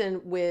some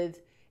reason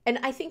and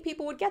I think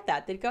people would get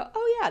that. They'd go,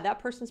 oh yeah, that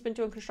person's been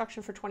doing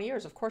construction for 20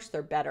 years. Of course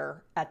they're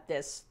better at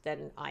this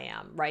than I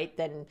am, right?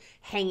 Than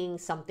hanging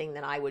something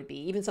than I would be,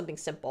 even something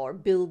simple, or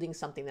building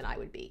something than I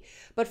would be.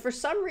 But for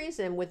some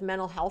reason with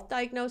mental health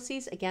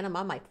diagnoses, again, I'm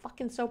on my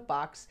fucking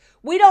soapbox,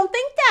 we don't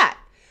think that.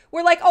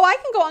 We're like, oh, I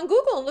can go on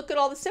Google and look at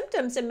all the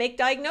symptoms and make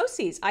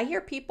diagnoses. I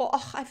hear people,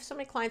 I have so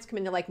many clients come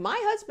in, they're like, my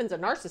husband's a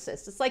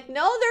narcissist. It's like,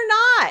 no,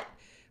 they're not,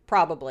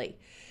 probably.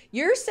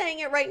 You're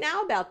saying it right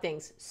now about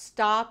things.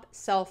 Stop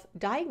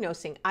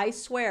self-diagnosing. I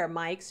swear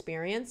my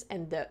experience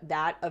and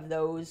that of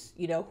those,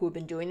 who've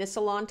been doing this a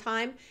long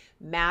time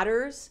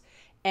matters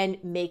and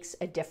makes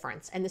a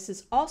difference. And this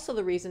is also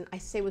the reason I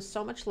say with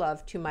so much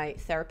love to my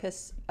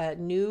therapist, brand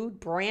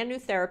new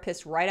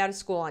therapist right out of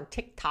school on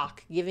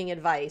TikTok giving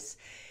advice.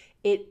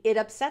 It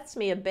upsets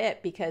me a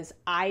bit, because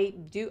I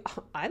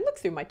look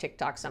through my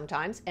TikTok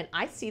sometimes and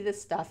I see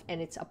this stuff,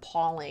 and it's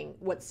appalling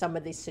what some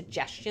of these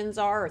suggestions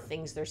are or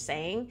things they're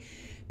saying,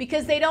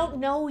 because they don't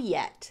know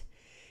yet.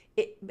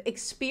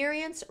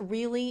 Experience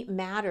really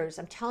matters.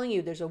 I'm telling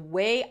you, there's a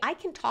way I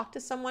can talk to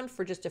someone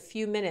for just a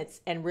few minutes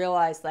and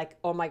realize, like,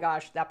 oh my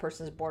gosh, that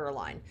person's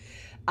borderline.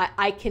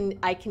 I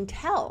can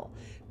tell,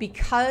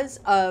 because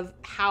of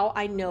how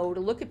I know to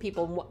look at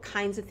people and what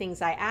kinds of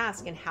things I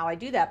ask and how I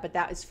do that. But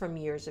that is from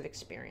years of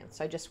experience.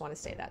 So I just want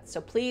to say that. So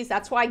please,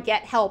 that's why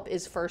get help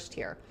is first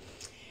here.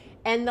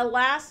 And the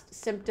last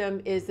symptom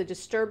is the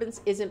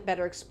disturbance isn't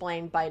better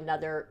explained by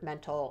another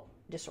mental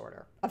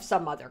disorder of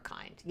some other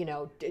kind,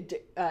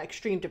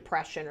 extreme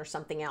depression or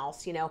something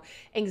else.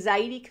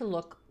 Anxiety can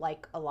look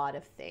like a lot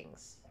of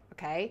things.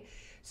 Okay.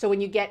 So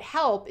when you get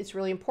help, it's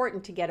really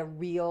important to get a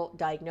real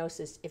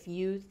diagnosis. If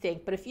you've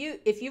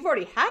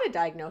already had a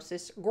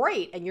diagnosis,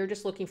 great, and you're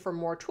just looking for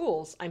more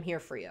tools, I'm here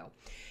for you.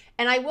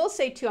 And I will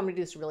say too, I'm going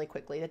to do this really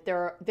quickly, that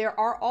there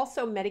are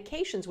also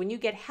medications. When you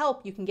get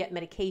help, you can get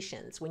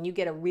medications. When you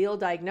get a real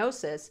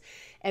diagnosis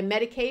and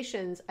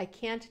medications, I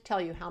can't tell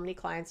you how many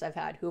clients I've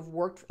had who have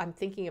worked, I'm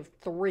thinking of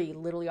 3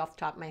 literally off the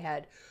top of my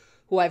head,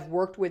 who I've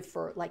worked with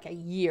for like a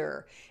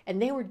year,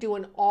 and they were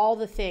doing all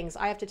the things.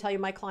 I have to tell you,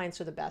 my clients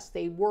are the best.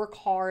 They work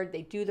hard,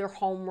 they do their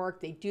homework,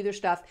 they do their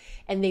stuff,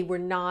 and they were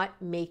not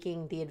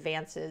making the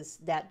advances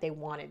that they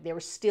wanted. They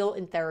were still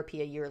in therapy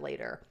a year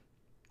later.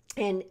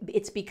 And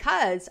it's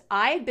because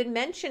I had been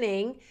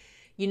mentioning,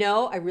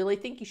 I really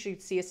think you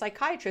should see a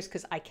psychiatrist,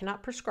 because I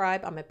cannot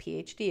prescribe. I'm a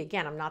PhD.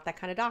 Again, I'm not that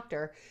kind of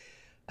doctor.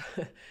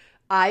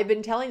 I've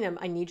been telling them,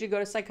 I need you to go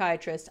to a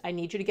psychiatrist. I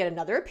need you to get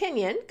another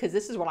opinion, because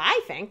this is what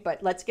I think,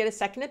 but let's get a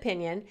second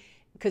opinion,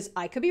 because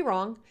I could be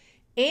wrong,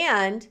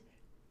 and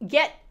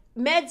get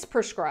meds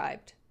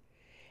prescribed.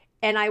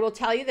 And I will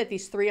tell you that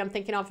these three I'm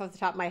thinking off the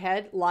top of my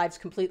head, lives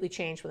completely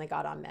changed when they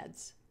got on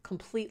meds.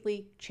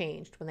 Completely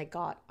changed when they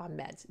got on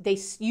meds.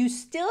 You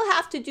still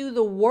have to do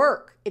the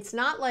work. It's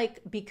not like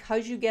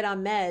because you get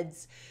on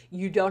meds,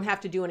 you don't have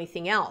to do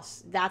anything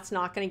else. That's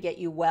not going to get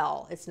you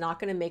well. It's not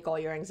going to make all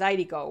your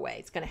anxiety go away.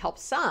 It's going to help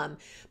some.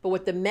 But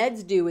what the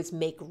meds do is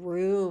make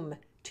room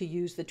to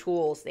use the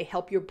tools. They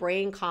help your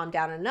brain calm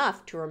down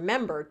enough to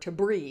remember to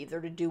breathe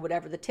or to do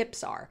whatever the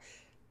tips are.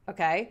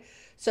 Okay?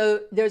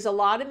 So there's a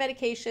lot of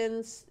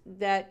medications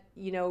that,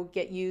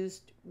 get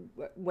used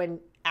when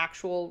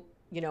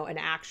an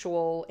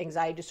actual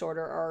anxiety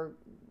disorder or,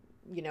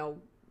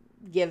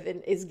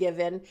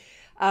 given.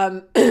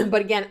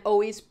 But again,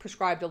 always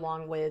prescribed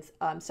along with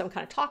some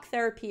kind of talk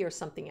therapy or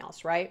something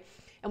else, right?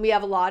 And we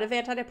have a lot of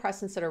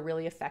antidepressants that are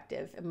really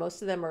effective. And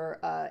most of them are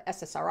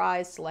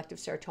SSRIs, selective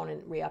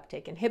serotonin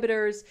reuptake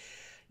inhibitors.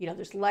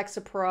 There's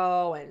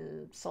Lexapro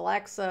and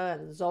Celexa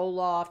and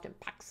Zoloft and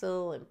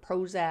Paxil and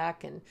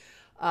Prozac. And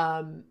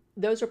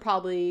those are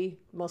probably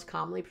most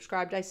commonly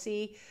prescribed I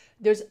see.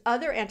 There's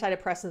other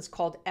antidepressants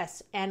called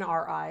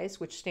SNRIs,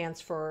 which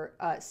stands for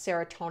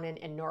serotonin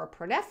and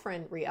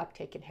norepinephrine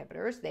reuptake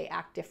inhibitors. They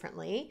act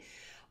differently.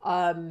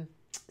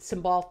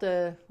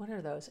 Cymbalta, what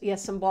are those?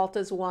 Yes,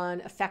 Cymbalta's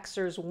one,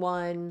 Effexor's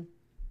one,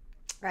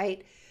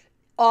 right?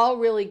 All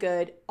really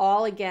good.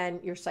 All,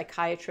 again, your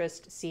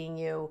psychiatrist seeing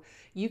you.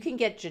 You can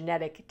get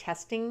genetic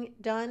testing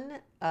done.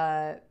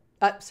 Blood.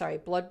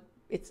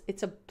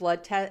 It's a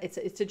blood test.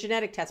 It's a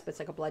genetic test, but it's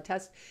like a blood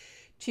test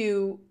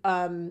to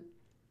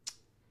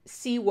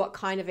see what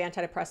kind of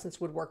antidepressants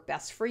would work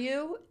best for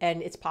you.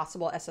 And it's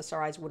possible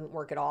SSRIs wouldn't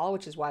work at all,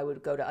 which is why we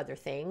would go to other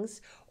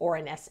things, or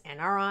an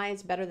SNRI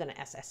is better than an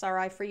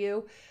SSRI for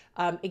you.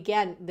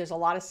 Again, there's a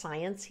lot of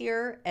science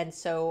here. And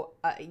so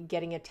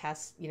getting a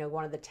test,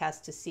 one of the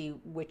tests to see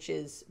which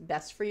is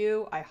best for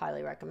you, I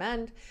highly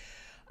recommend.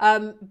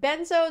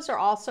 Benzos are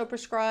also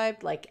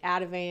prescribed, like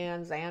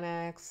Ativan,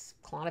 Xanax,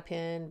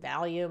 Klonopin,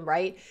 Valium,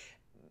 right?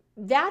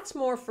 That's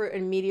more for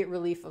immediate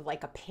relief of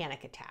like a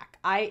panic attack.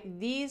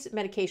 These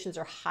medications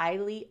are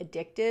highly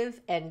addictive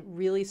and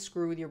really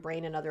screw with your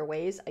brain in other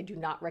ways. I do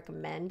not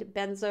recommend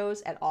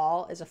benzos at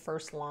all as a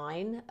first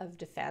line of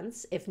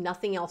defense. If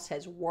nothing else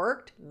has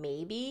worked,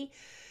 maybe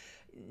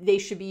they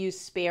should be used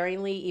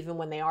sparingly even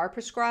when they are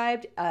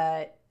prescribed.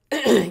 I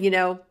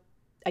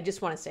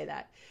just want to say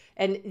that.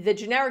 And the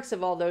generics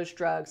of all those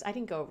drugs, I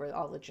didn't go over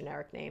all the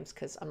generic names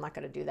because I'm not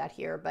going to do that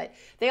here, but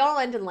they all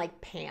end in like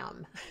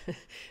PAM.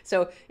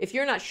 So if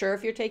you're not sure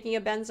if you're taking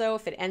a benzo,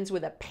 if it ends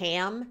with a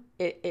PAM,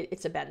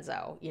 it's a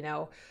benzo,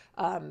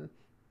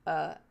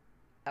 a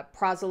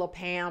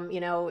prozolapam,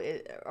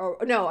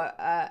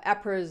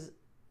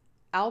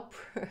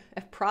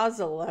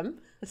 alprazolam,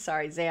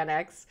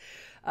 Xanax,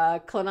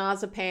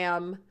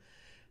 clonazepam.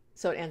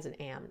 So it ends in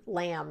am,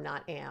 lam,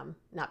 not am,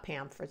 not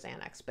Pam for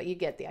Xanax, but you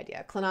get the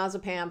idea.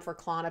 Clonazepam for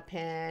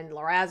Klonopin,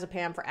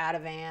 lorazepam for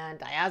Ativan,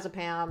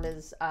 diazepam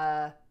is,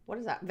 what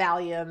is that?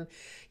 Valium.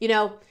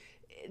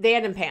 They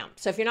end in Pam.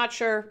 So if you're not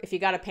sure if you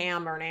got a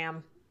Pam or an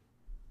am,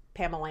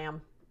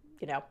 Pam-a-lam,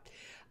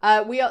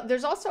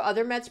 there's also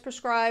other meds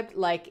prescribed,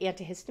 like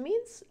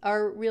antihistamines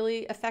are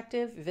really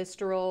effective.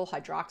 Visceral,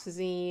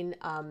 hydroxyzine,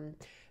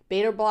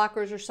 beta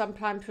blockers are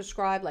sometimes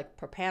prescribed, like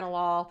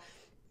propranolol.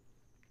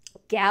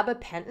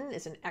 Gabapentin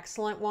is an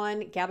excellent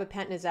one.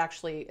 Gabapentin is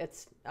actually,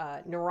 it's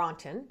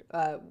Neurontin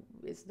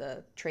is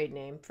the trade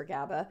name for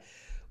GABA,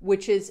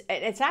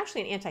 it's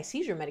actually an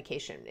anti-seizure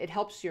medication. It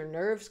helps your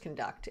nerves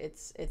conduct.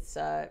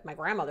 My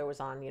grandmother was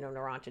on,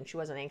 Neurontin. She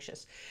wasn't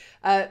anxious.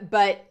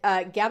 But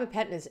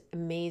gabapentin is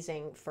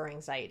amazing for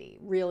anxiety.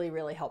 Really,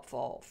 really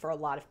helpful for a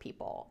lot of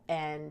people.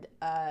 And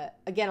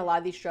again, a lot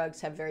of these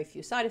drugs have very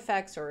few side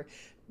effects,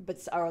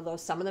 although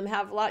some of them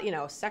have a lot,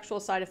 sexual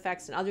side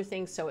effects and other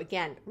things. So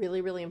again, really,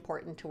 really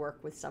important to work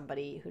with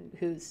somebody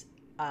who's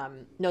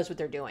knows what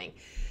they're doing.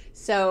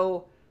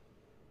 So,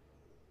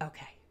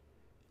 okay,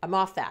 I'm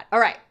off that. All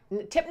right.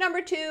 Tip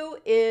number 2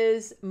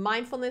 is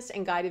mindfulness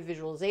and guided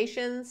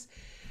visualizations.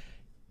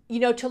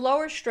 To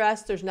lower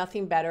stress, there's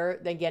nothing better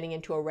than getting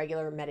into a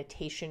regular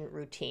meditation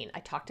routine.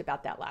 I talked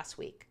about that last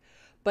week.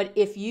 But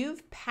if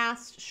you've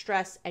passed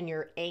stress and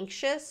you're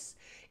anxious,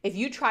 if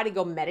you try to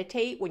go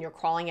meditate when you're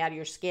crawling out of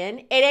your skin,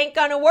 it ain't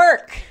gonna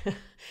work.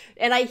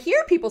 And I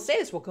hear people say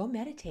this, well, go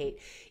meditate.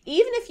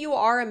 Even if you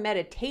are a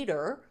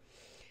meditator,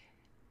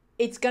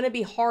 it's gonna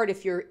be hard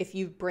if your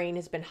brain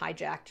has been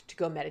hijacked to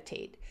go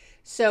meditate.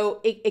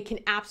 So it can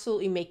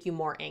absolutely make you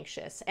more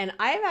anxious. And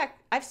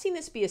I've seen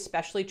this be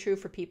especially true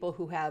for people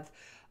who have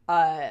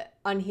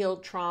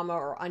unhealed trauma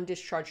or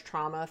undischarged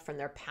trauma from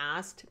their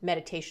past.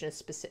 Meditation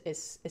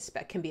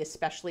can be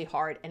especially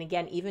hard, and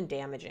again, even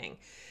damaging.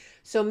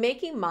 So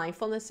making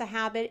mindfulness a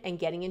habit and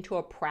getting into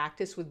a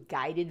practice with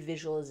guided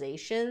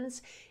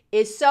visualizations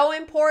is so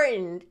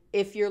important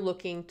if you're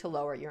looking to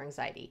lower your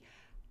anxiety.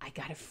 I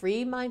got a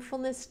free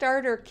mindfulness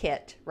starter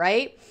kit,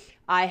 right?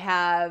 I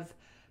have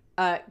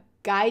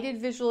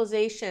Guided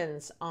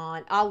visualizations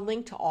on, I'll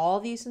link to all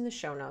these in the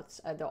show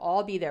notes. They'll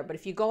all be there. But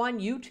if you go on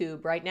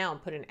YouTube right now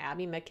and put in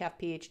Abby Medcalf,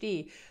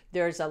 PhD,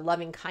 there's a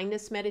loving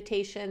kindness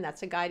meditation.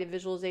 That's a guided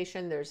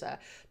visualization. There's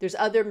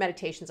other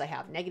meditations I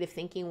have, negative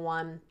thinking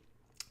one,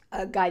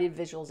 guided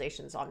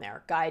visualizations on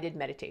there, guided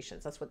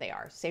meditations. That's what they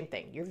are. Same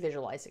thing. You're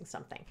visualizing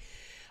something.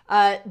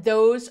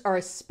 Those are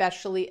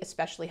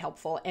especially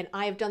helpful. And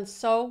I have done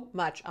so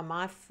much on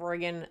my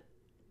friggin'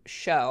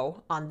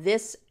 show on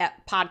this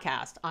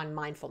podcast on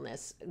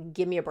mindfulness.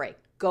 Give me a break.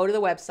 Go to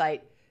the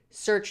website,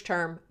 search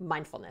term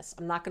mindfulness.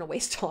 I'm not going to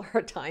waste all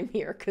our time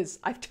here because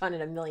I've done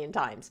it a million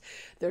times.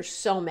 There's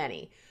so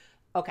many.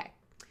 Okay.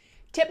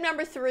 Tip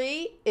number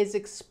 3 is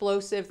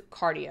explosive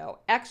cardio.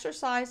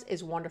 Exercise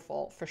is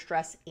wonderful for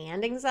stress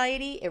and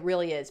anxiety. It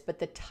really is. But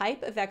the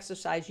type of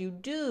exercise you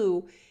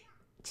do,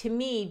 to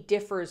me,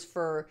 differs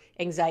for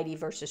anxiety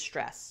versus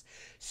stress.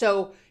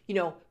 So,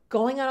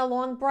 going on a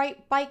long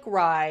bright bike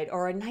ride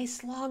or a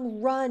nice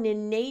long run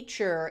in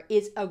nature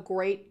is a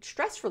great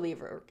stress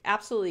reliever.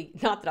 Absolutely,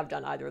 not that I've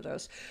done either of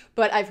those,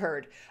 but I've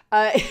heard.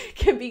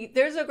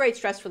 There's a great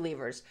stress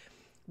relievers,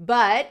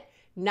 but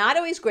not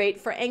always great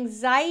for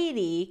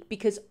anxiety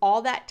because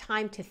all that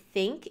time to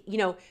think,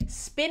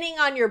 spinning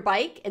on your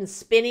bike and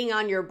spinning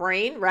on your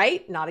brain,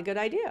 right? Not a good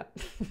idea.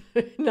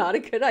 Not a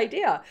good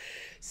idea.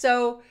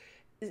 So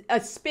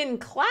a spin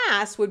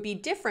class would be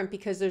different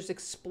because there's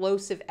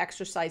explosive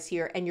exercise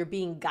here and you're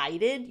being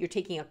guided. You're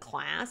taking a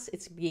class.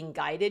 It's being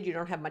guided. You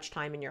don't have much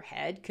time in your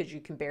head because you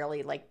can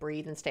barely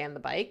breathe and stay on the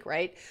bike,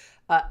 right?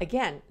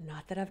 Again,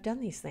 not that I've done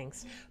these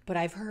things, but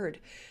I've heard.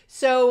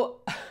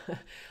 So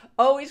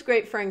always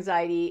great for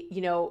anxiety,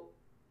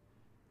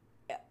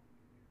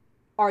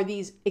 are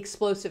these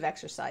explosive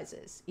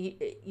exercises.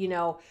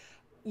 You're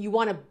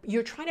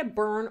trying to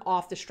burn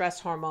off the stress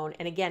hormone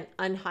and again,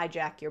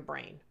 unhijack your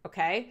brain.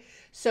 Okay.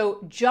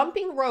 So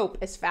jumping rope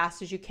as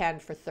fast as you can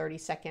for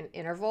 30-second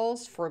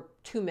intervals for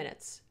 2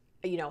 minutes,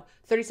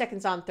 30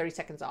 seconds on, 30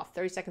 seconds off,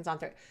 30 seconds on,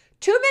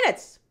 2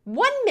 minutes,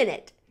 1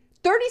 minute,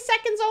 30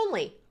 seconds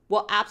only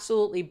will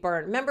absolutely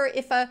burn. Remember,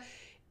 if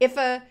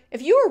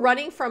you were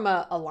running from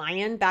a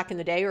lion back in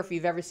the day, or if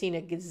you've ever seen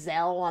a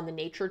gazelle on the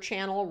Nature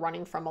Channel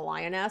running from a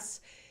lioness,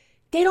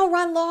 they don't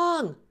run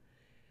long.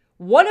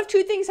 One of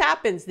two things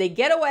happens. They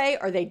get away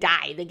or they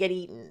die. They get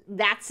eaten.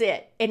 That's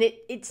it. And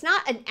it's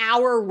not an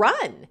hour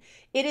run.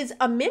 It is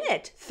a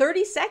minute,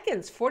 30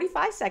 seconds,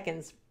 45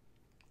 seconds,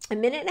 a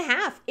minute and a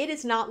half. It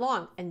is not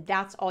long. And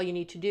that's all you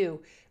need to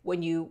do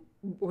when you're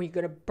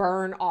going to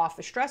burn off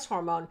a stress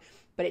hormone.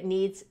 But it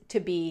needs to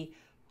be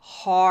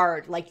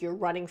hard, like you're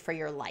running for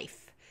your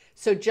life.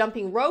 So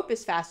jumping rope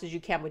as fast as you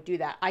can would do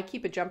that. I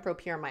keep a jump rope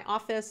here in my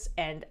office,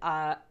 and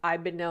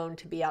I've been known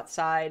to be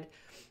outside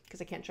because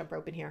I can't jump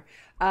rope in here.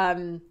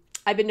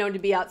 I've been known to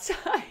be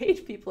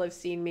outside. People have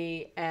seen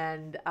me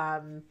and,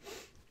 in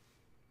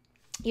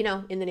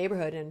the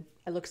neighborhood, and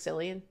I look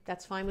silly, and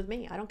that's fine with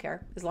me. I don't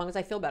care as long as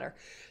I feel better.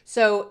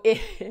 So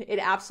it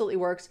absolutely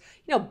works.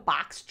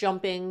 Box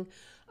jumping,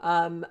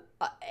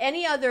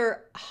 any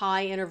other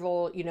high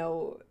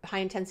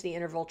intensity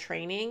interval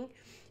training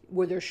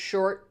where there's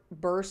short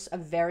bursts of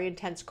very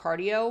intense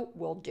cardio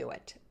will do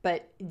it.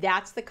 But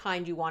that's the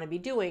kind you want to be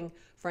doing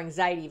for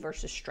anxiety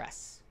versus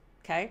stress.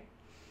 Okay.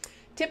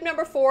 Tip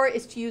number 4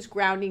 is to use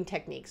grounding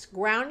techniques.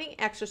 Grounding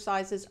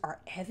exercises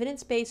are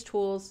evidence-based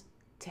tools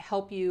to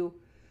help you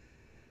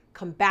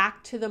come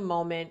back to the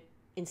moment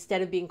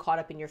instead of being caught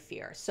up in your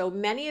fear. So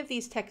many of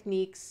these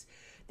techniques,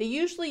 they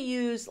usually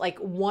use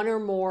one or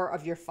more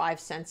of your 5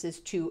 senses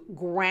to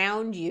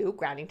ground you,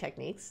 grounding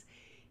techniques,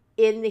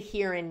 in the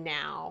here and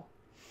now.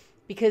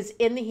 Because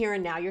in the here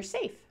and now, you're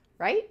safe,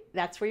 right?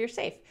 That's where you're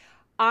safe.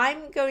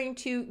 I'm going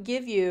to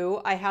give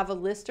you, I have a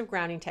list of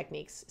grounding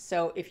techniques.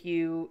 So if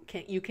you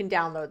can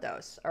download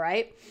those, all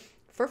right?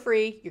 For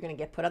free. You're going to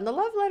get put on the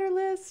love letter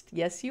list.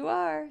 Yes, you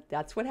are.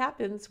 That's what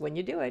happens when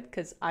you do it,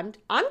 because I'm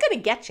going to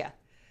get you.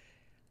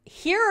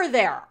 Here or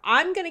there,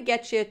 I'm going to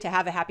get you to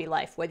have a happy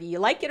life. Whether you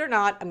like it or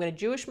not, I'm going to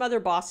Jewish mother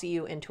bossy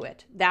you into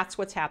it. That's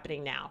what's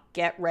happening now.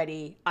 Get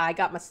ready. I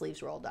got my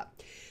sleeves rolled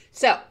up.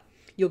 So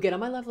you'll get on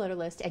my love letter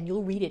list and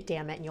you'll read it,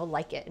 damn it, and you'll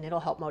like it and it'll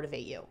help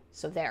motivate you.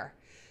 So there.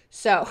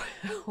 So,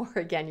 or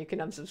again, you can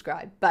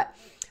unsubscribe. But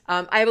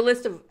I have a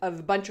list of a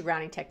bunch of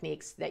grounding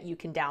techniques that you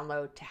can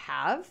download to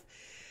have.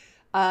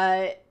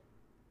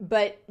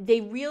 But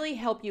they really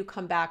help you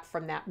come back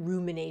from that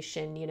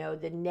rumination,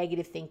 the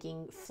negative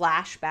thinking,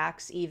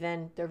 flashbacks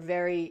even.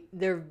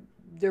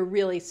 They're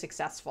really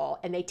successful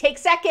and they take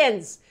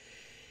seconds.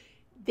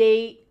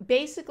 They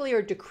basically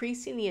are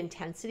decreasing the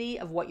intensity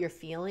of what you're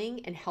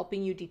feeling and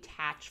helping you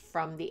detach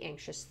from the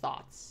anxious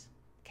thoughts.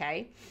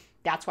 Okay?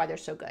 That's why they're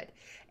so good.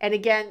 And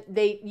again,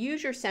 they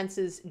use your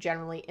senses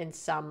generally in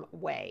some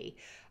way.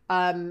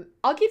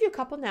 I'll give you a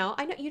couple now.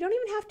 I know you don't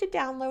even have to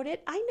download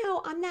it. I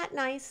know I'm that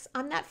nice.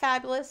 I'm that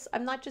fabulous.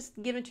 I'm not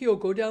just giving it to you. Oh,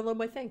 go download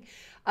my thing.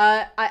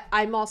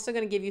 I'm also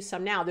going to give you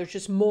some now. There's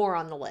just more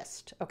on the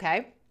list.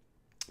 Okay.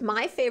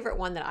 My favorite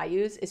one that I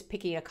use is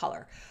picking a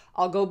color.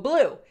 I'll go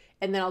blue.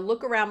 and then I'll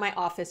look around my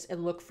office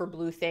and look for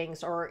blue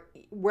things, or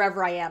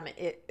wherever I am,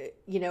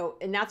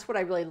 and that's what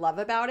I really love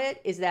about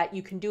it, is that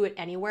you can do it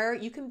anywhere.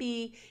 You can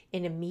be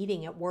in a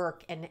meeting at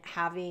work and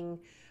having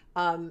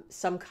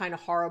some kind of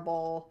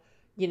horrible,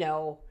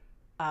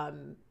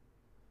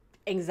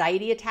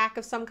 anxiety attack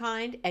of some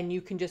kind, and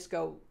you can just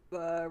go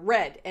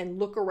red and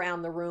look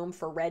around the room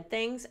for red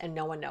things, and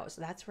no one knows.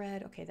 That's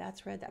red. Okay,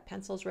 that's red. That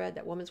pencil's red.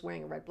 That woman's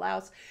wearing a red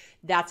blouse.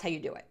 That's how you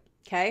do it.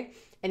 Okay.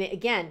 And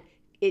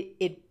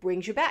it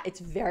brings you back. It's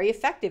very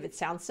effective. It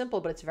sounds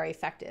simple, but it's very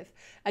effective.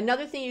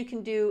 Another thing you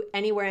can do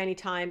anywhere,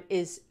 anytime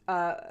is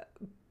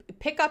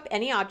pick up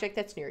any object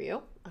that's near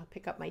you. I'll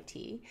pick up my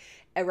tea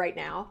right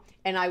now,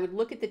 and I would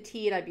look at the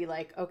tea and I'd be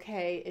like,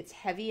 okay, it's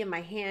heavy in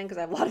my hand because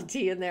I have a lot of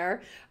tea in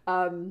there.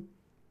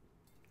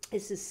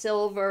 This is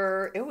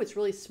silver. Oh, it's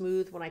really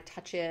smooth when I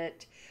touch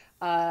it.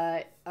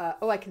 I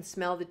can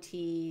smell the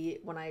tea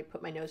when I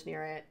put my nose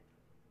near it.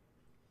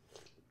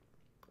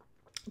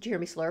 Do you hear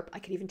me slurp? I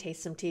could even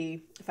taste some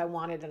tea if I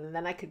wanted, and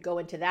then I could go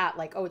into that,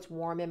 like, oh, it's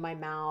warm in my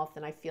mouth,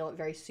 and I feel it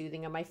very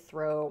soothing in my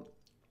throat.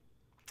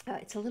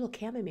 It's a little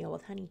chamomile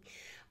with honey.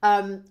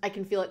 I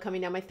can feel it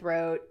coming down my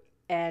throat,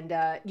 and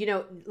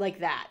like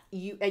that.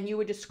 You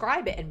would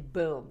describe it, and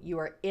boom, you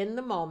are in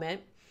the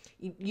moment.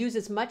 You use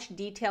as much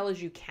detail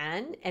as you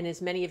can, and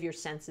as many of your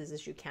senses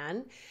as you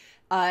can,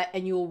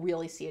 and you will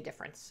really see a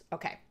difference.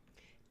 Okay.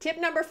 Tip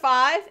number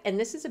 5, and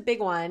this is a big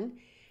one,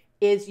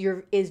 is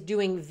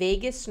doing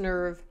vagus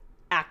nerve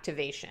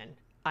activation.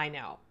 I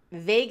know.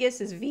 Vagus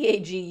is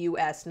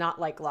VAGUS, not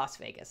like Las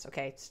Vegas,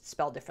 okay? It's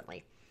spelled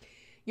differently.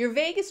 Your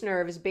vagus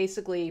nerve is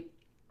basically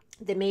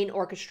the main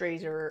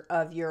orchestrator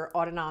of your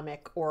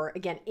autonomic, or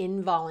again,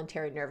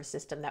 involuntary nervous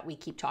system that we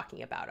keep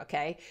talking about,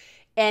 okay?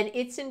 And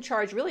it's in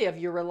charge really of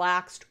your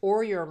relaxed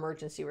or your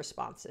emergency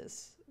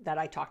responses that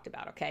I talked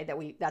about, okay?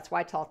 That's why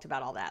I talked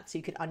about all that, so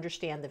you can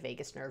understand the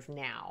vagus nerve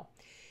now.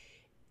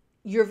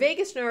 Your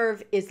vagus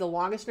nerve is the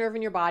longest nerve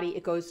in your body.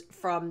 It goes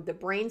from the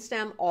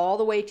brainstem all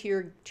the way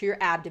to your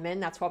abdomen.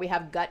 That's why we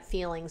have gut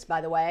feelings,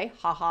 by the way.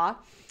 Ha.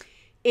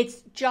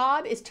 Its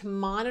job is to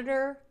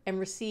monitor and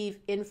receive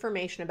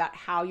information about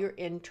how your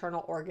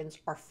internal organs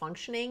are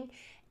functioning,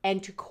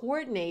 and to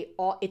coordinate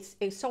it's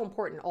so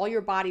important, all your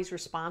body's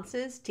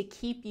responses to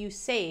keep you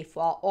safe,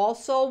 while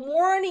also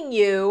warning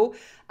you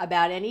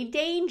about any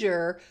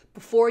danger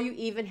before you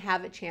even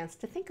have a chance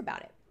to think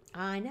about it.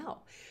 I know.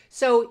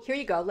 So here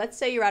you go. Let's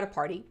say you're at a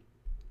party.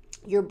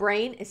 Your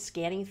brain is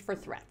scanning for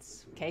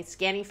threats, okay?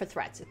 Scanning for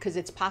threats because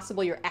it's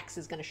possible your ex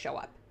is going to show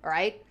up, all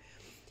right?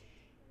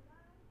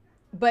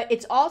 But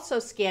it's also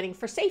scanning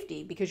for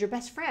safety because your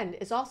best friend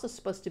is also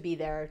supposed to be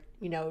there,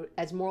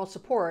 as moral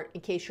support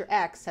in case your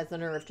ex has the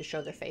nerve to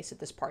show their face at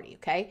this party,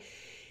 okay?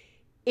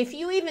 If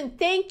you even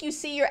think you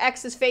see your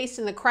ex's face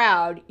in the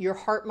crowd, your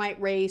heart might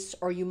race,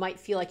 or you might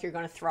feel like you're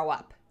going to throw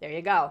up. There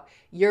you go.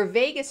 Your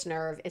vagus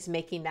nerve is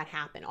making that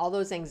happen. All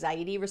those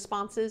anxiety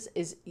responses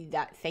is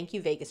that. Thank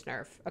you, vagus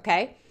nerve.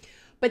 Okay.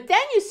 But then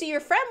you see your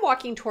friend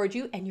walking toward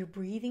you and your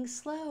breathing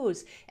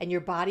slows and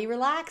your body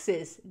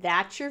relaxes.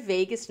 That's your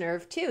vagus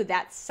nerve too.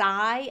 That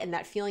sigh and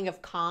that feeling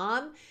of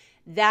calm,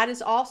 that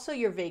is also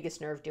your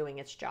vagus nerve doing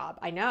its job.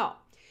 I know.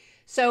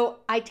 So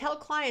I tell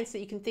clients that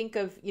you can think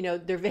of,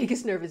 their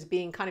vagus nerve as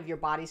being kind of your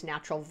body's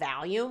natural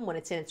Valium when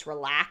it's in its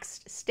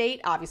relaxed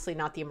state, obviously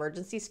not the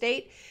emergency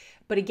state.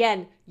 But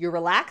again, your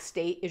relaxed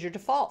state is your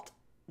default.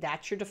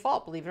 That's your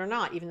default, believe it or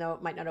not, even though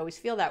it might not always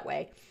feel that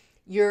way.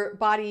 Your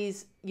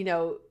body's,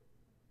 the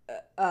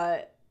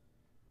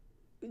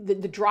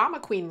drama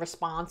queen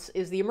response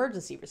is the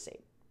emergency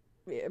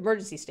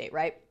state,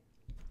 right?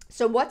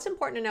 So what's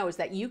important to know is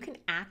that you can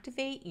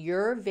activate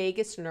your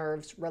vagus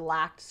nerve's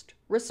relaxed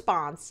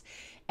response,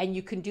 and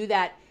you can do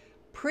that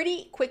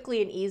pretty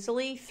quickly and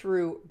easily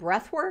through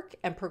breath work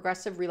and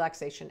progressive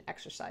relaxation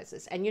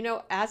exercises. And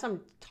as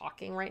I'm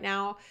talking right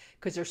now,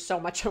 because there's so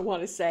much I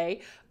want to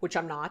say, which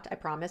I'm not, I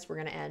promise, we're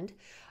going to end.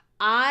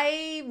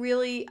 I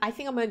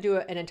think I'm going to do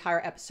an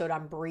entire episode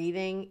on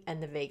breathing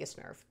and the vagus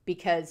nerve,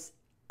 because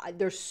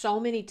there's so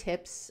many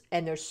tips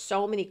and there's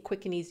so many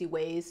quick and easy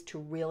ways to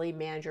really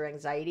manage your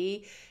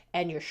anxiety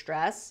and your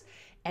stress.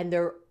 And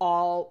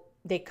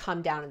they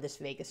come down in this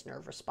vagus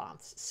nerve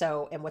response.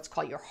 So, and what's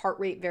called your heart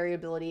rate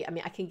variability. I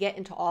mean, I can get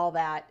into all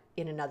that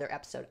in another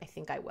episode. I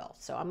think I will.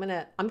 So I'm going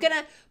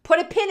to put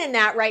a pin in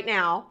that right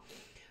now.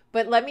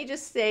 But let me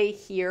just say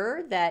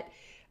here that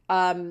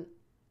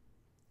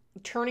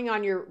turning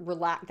on your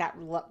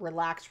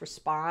relaxed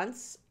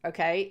response,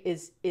 okay,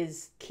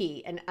 is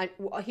key. And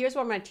here's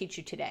what I'm going to teach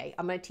you today.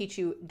 I'm going to teach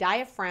you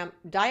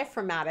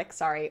diaphragmatic,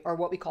 or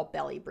what we call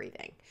belly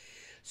breathing.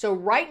 So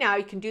right now,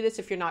 you can do this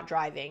if you're not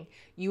driving.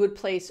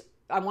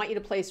 I want you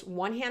to place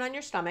one hand on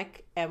your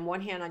stomach and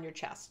one hand on your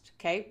chest,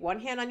 okay? One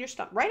hand on your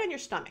stomach, right on your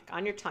stomach,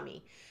 on your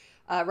tummy,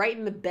 right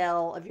in the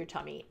bell of your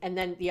tummy, and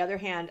then the other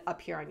hand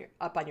up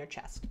on your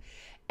chest.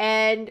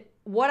 And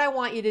what I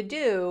want you to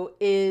do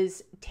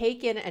is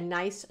take in a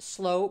nice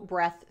slow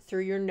breath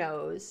through your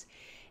nose,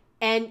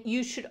 and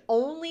you should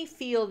only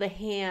feel the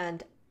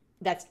hand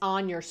that's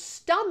on your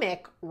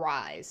stomach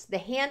rise. The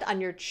hand on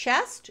your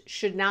chest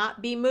should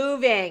not be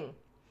moving.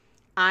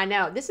 I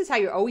know. This is how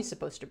you're always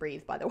supposed to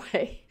breathe, by the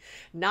way,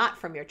 not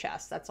from your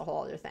chest. That's a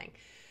whole other thing.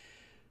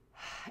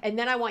 And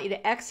then I want you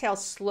to exhale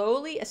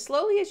slowly, as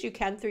slowly as you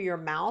can through your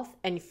mouth,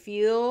 and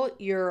feel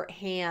your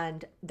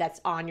hand that's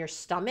on your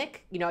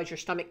stomach, you know, as your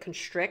stomach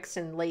constricts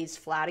and lays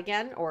flat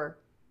again, or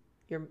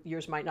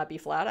yours might not be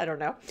flat. I don't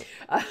know.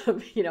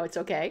 You know, it's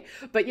okay.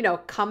 But, you know,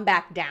 come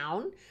back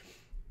down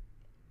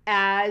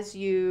as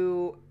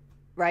you,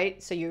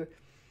 right? So you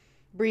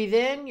breathe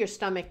in, your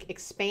stomach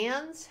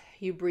expands.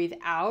 You breathe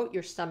out,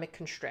 your stomach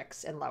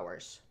constricts and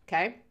lowers,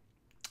 okay?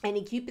 And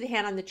you keep the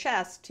hand on the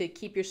chest to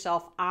keep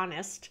yourself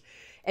honest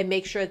and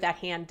make sure that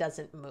hand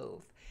doesn't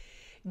move.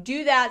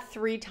 Do that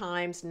 3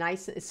 times,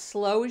 nice, as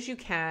slow as you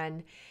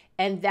can,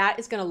 and that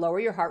is going to lower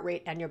your heart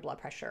rate and your blood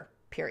pressure,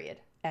 period.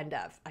 End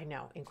of. I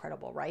know,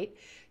 incredible, right?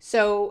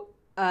 So,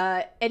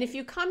 and if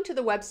you come to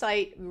the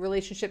website,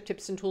 Relationship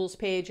Tips and Tools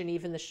page, and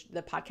even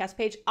the podcast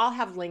page, I'll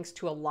have links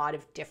to a lot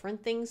of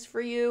different things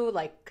for you,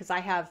 like, because I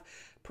have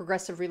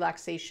progressive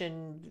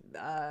relaxation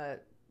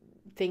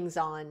things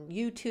on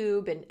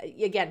YouTube, and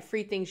again,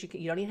 free things.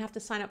 You don't even have to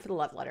sign up for the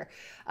love letter,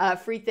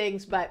 free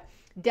things, but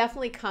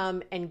definitely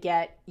come and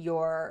get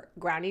your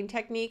grounding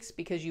techniques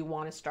because you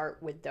want to start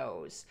with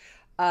those.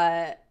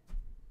 Okay.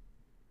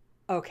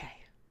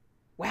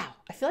 Wow.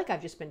 I feel like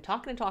I've just been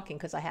talking and talking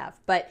because I have,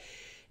 but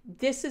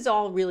this is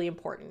all really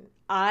important.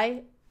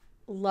 I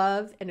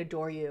love and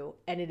adore you,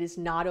 and it is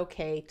not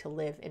okay to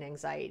live in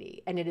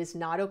anxiety, and it is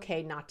not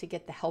okay not to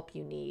get the help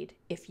you need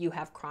if you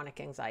have chronic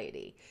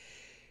anxiety.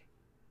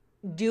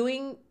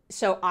 Doing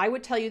so, I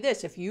would tell you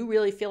this: if you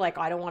really feel like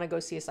I don't want to go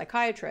see a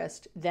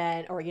psychiatrist,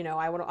 then, or you know,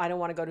 I don't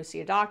want to go to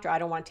see a doctor, I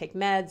don't want to take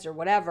meds or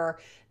whatever,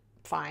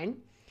 fine.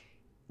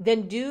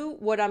 Then do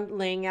what I'm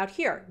laying out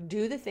here.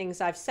 Do the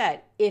things I've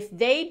said. If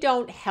they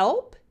don't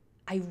help,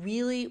 I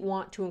really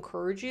want to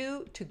encourage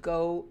you to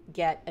go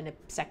get a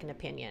second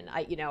opinion.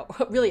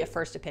 Really a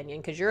first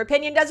opinion, because your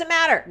opinion doesn't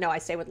matter. No, I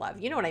say with love.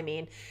 You know what I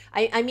mean?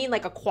 I mean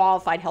like a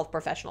qualified health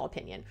professional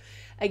opinion.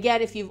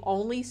 Again, if you've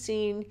only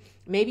seen,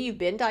 maybe you've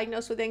been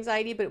diagnosed with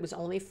anxiety, but it was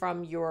only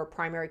from your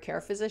primary care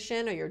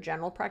physician or your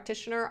general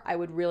practitioner, I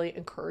would really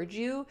encourage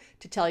you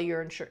to tell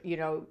your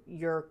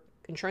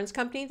insurance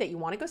company that you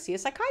want to go see a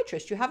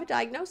psychiatrist. You have a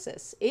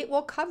diagnosis. It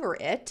will cover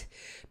it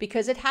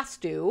because it has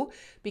to,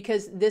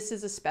 because this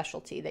is a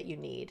specialty that you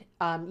need.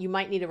 You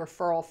might need a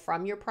referral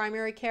from your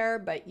primary care,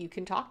 but you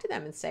can talk to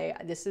them and say,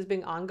 this has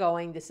been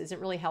ongoing. This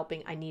isn't really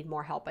helping. I need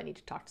more help. I need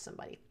to talk to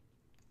somebody.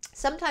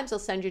 Sometimes they'll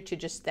send you to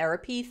just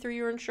therapy through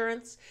your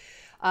insurance.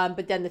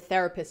 But then the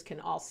therapist can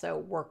also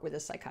work with a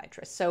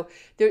psychiatrist. So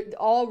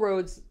all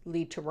roads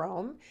lead to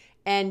Rome.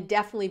 And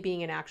definitely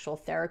being in actual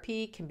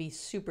therapy can be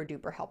super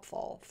duper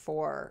helpful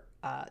for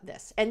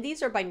this. And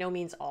these are by no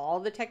means all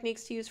the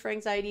techniques to use for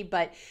anxiety,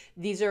 but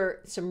these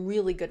are some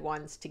really good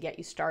ones to get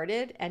you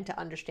started and to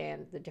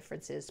understand the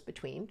differences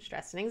between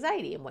stress and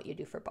anxiety and what you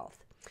do for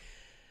both.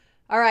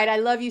 All right. I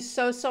love you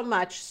so, so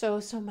much. So,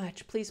 so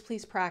much. Please,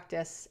 please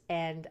practice.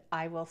 And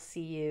I will see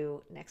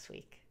you next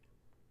week.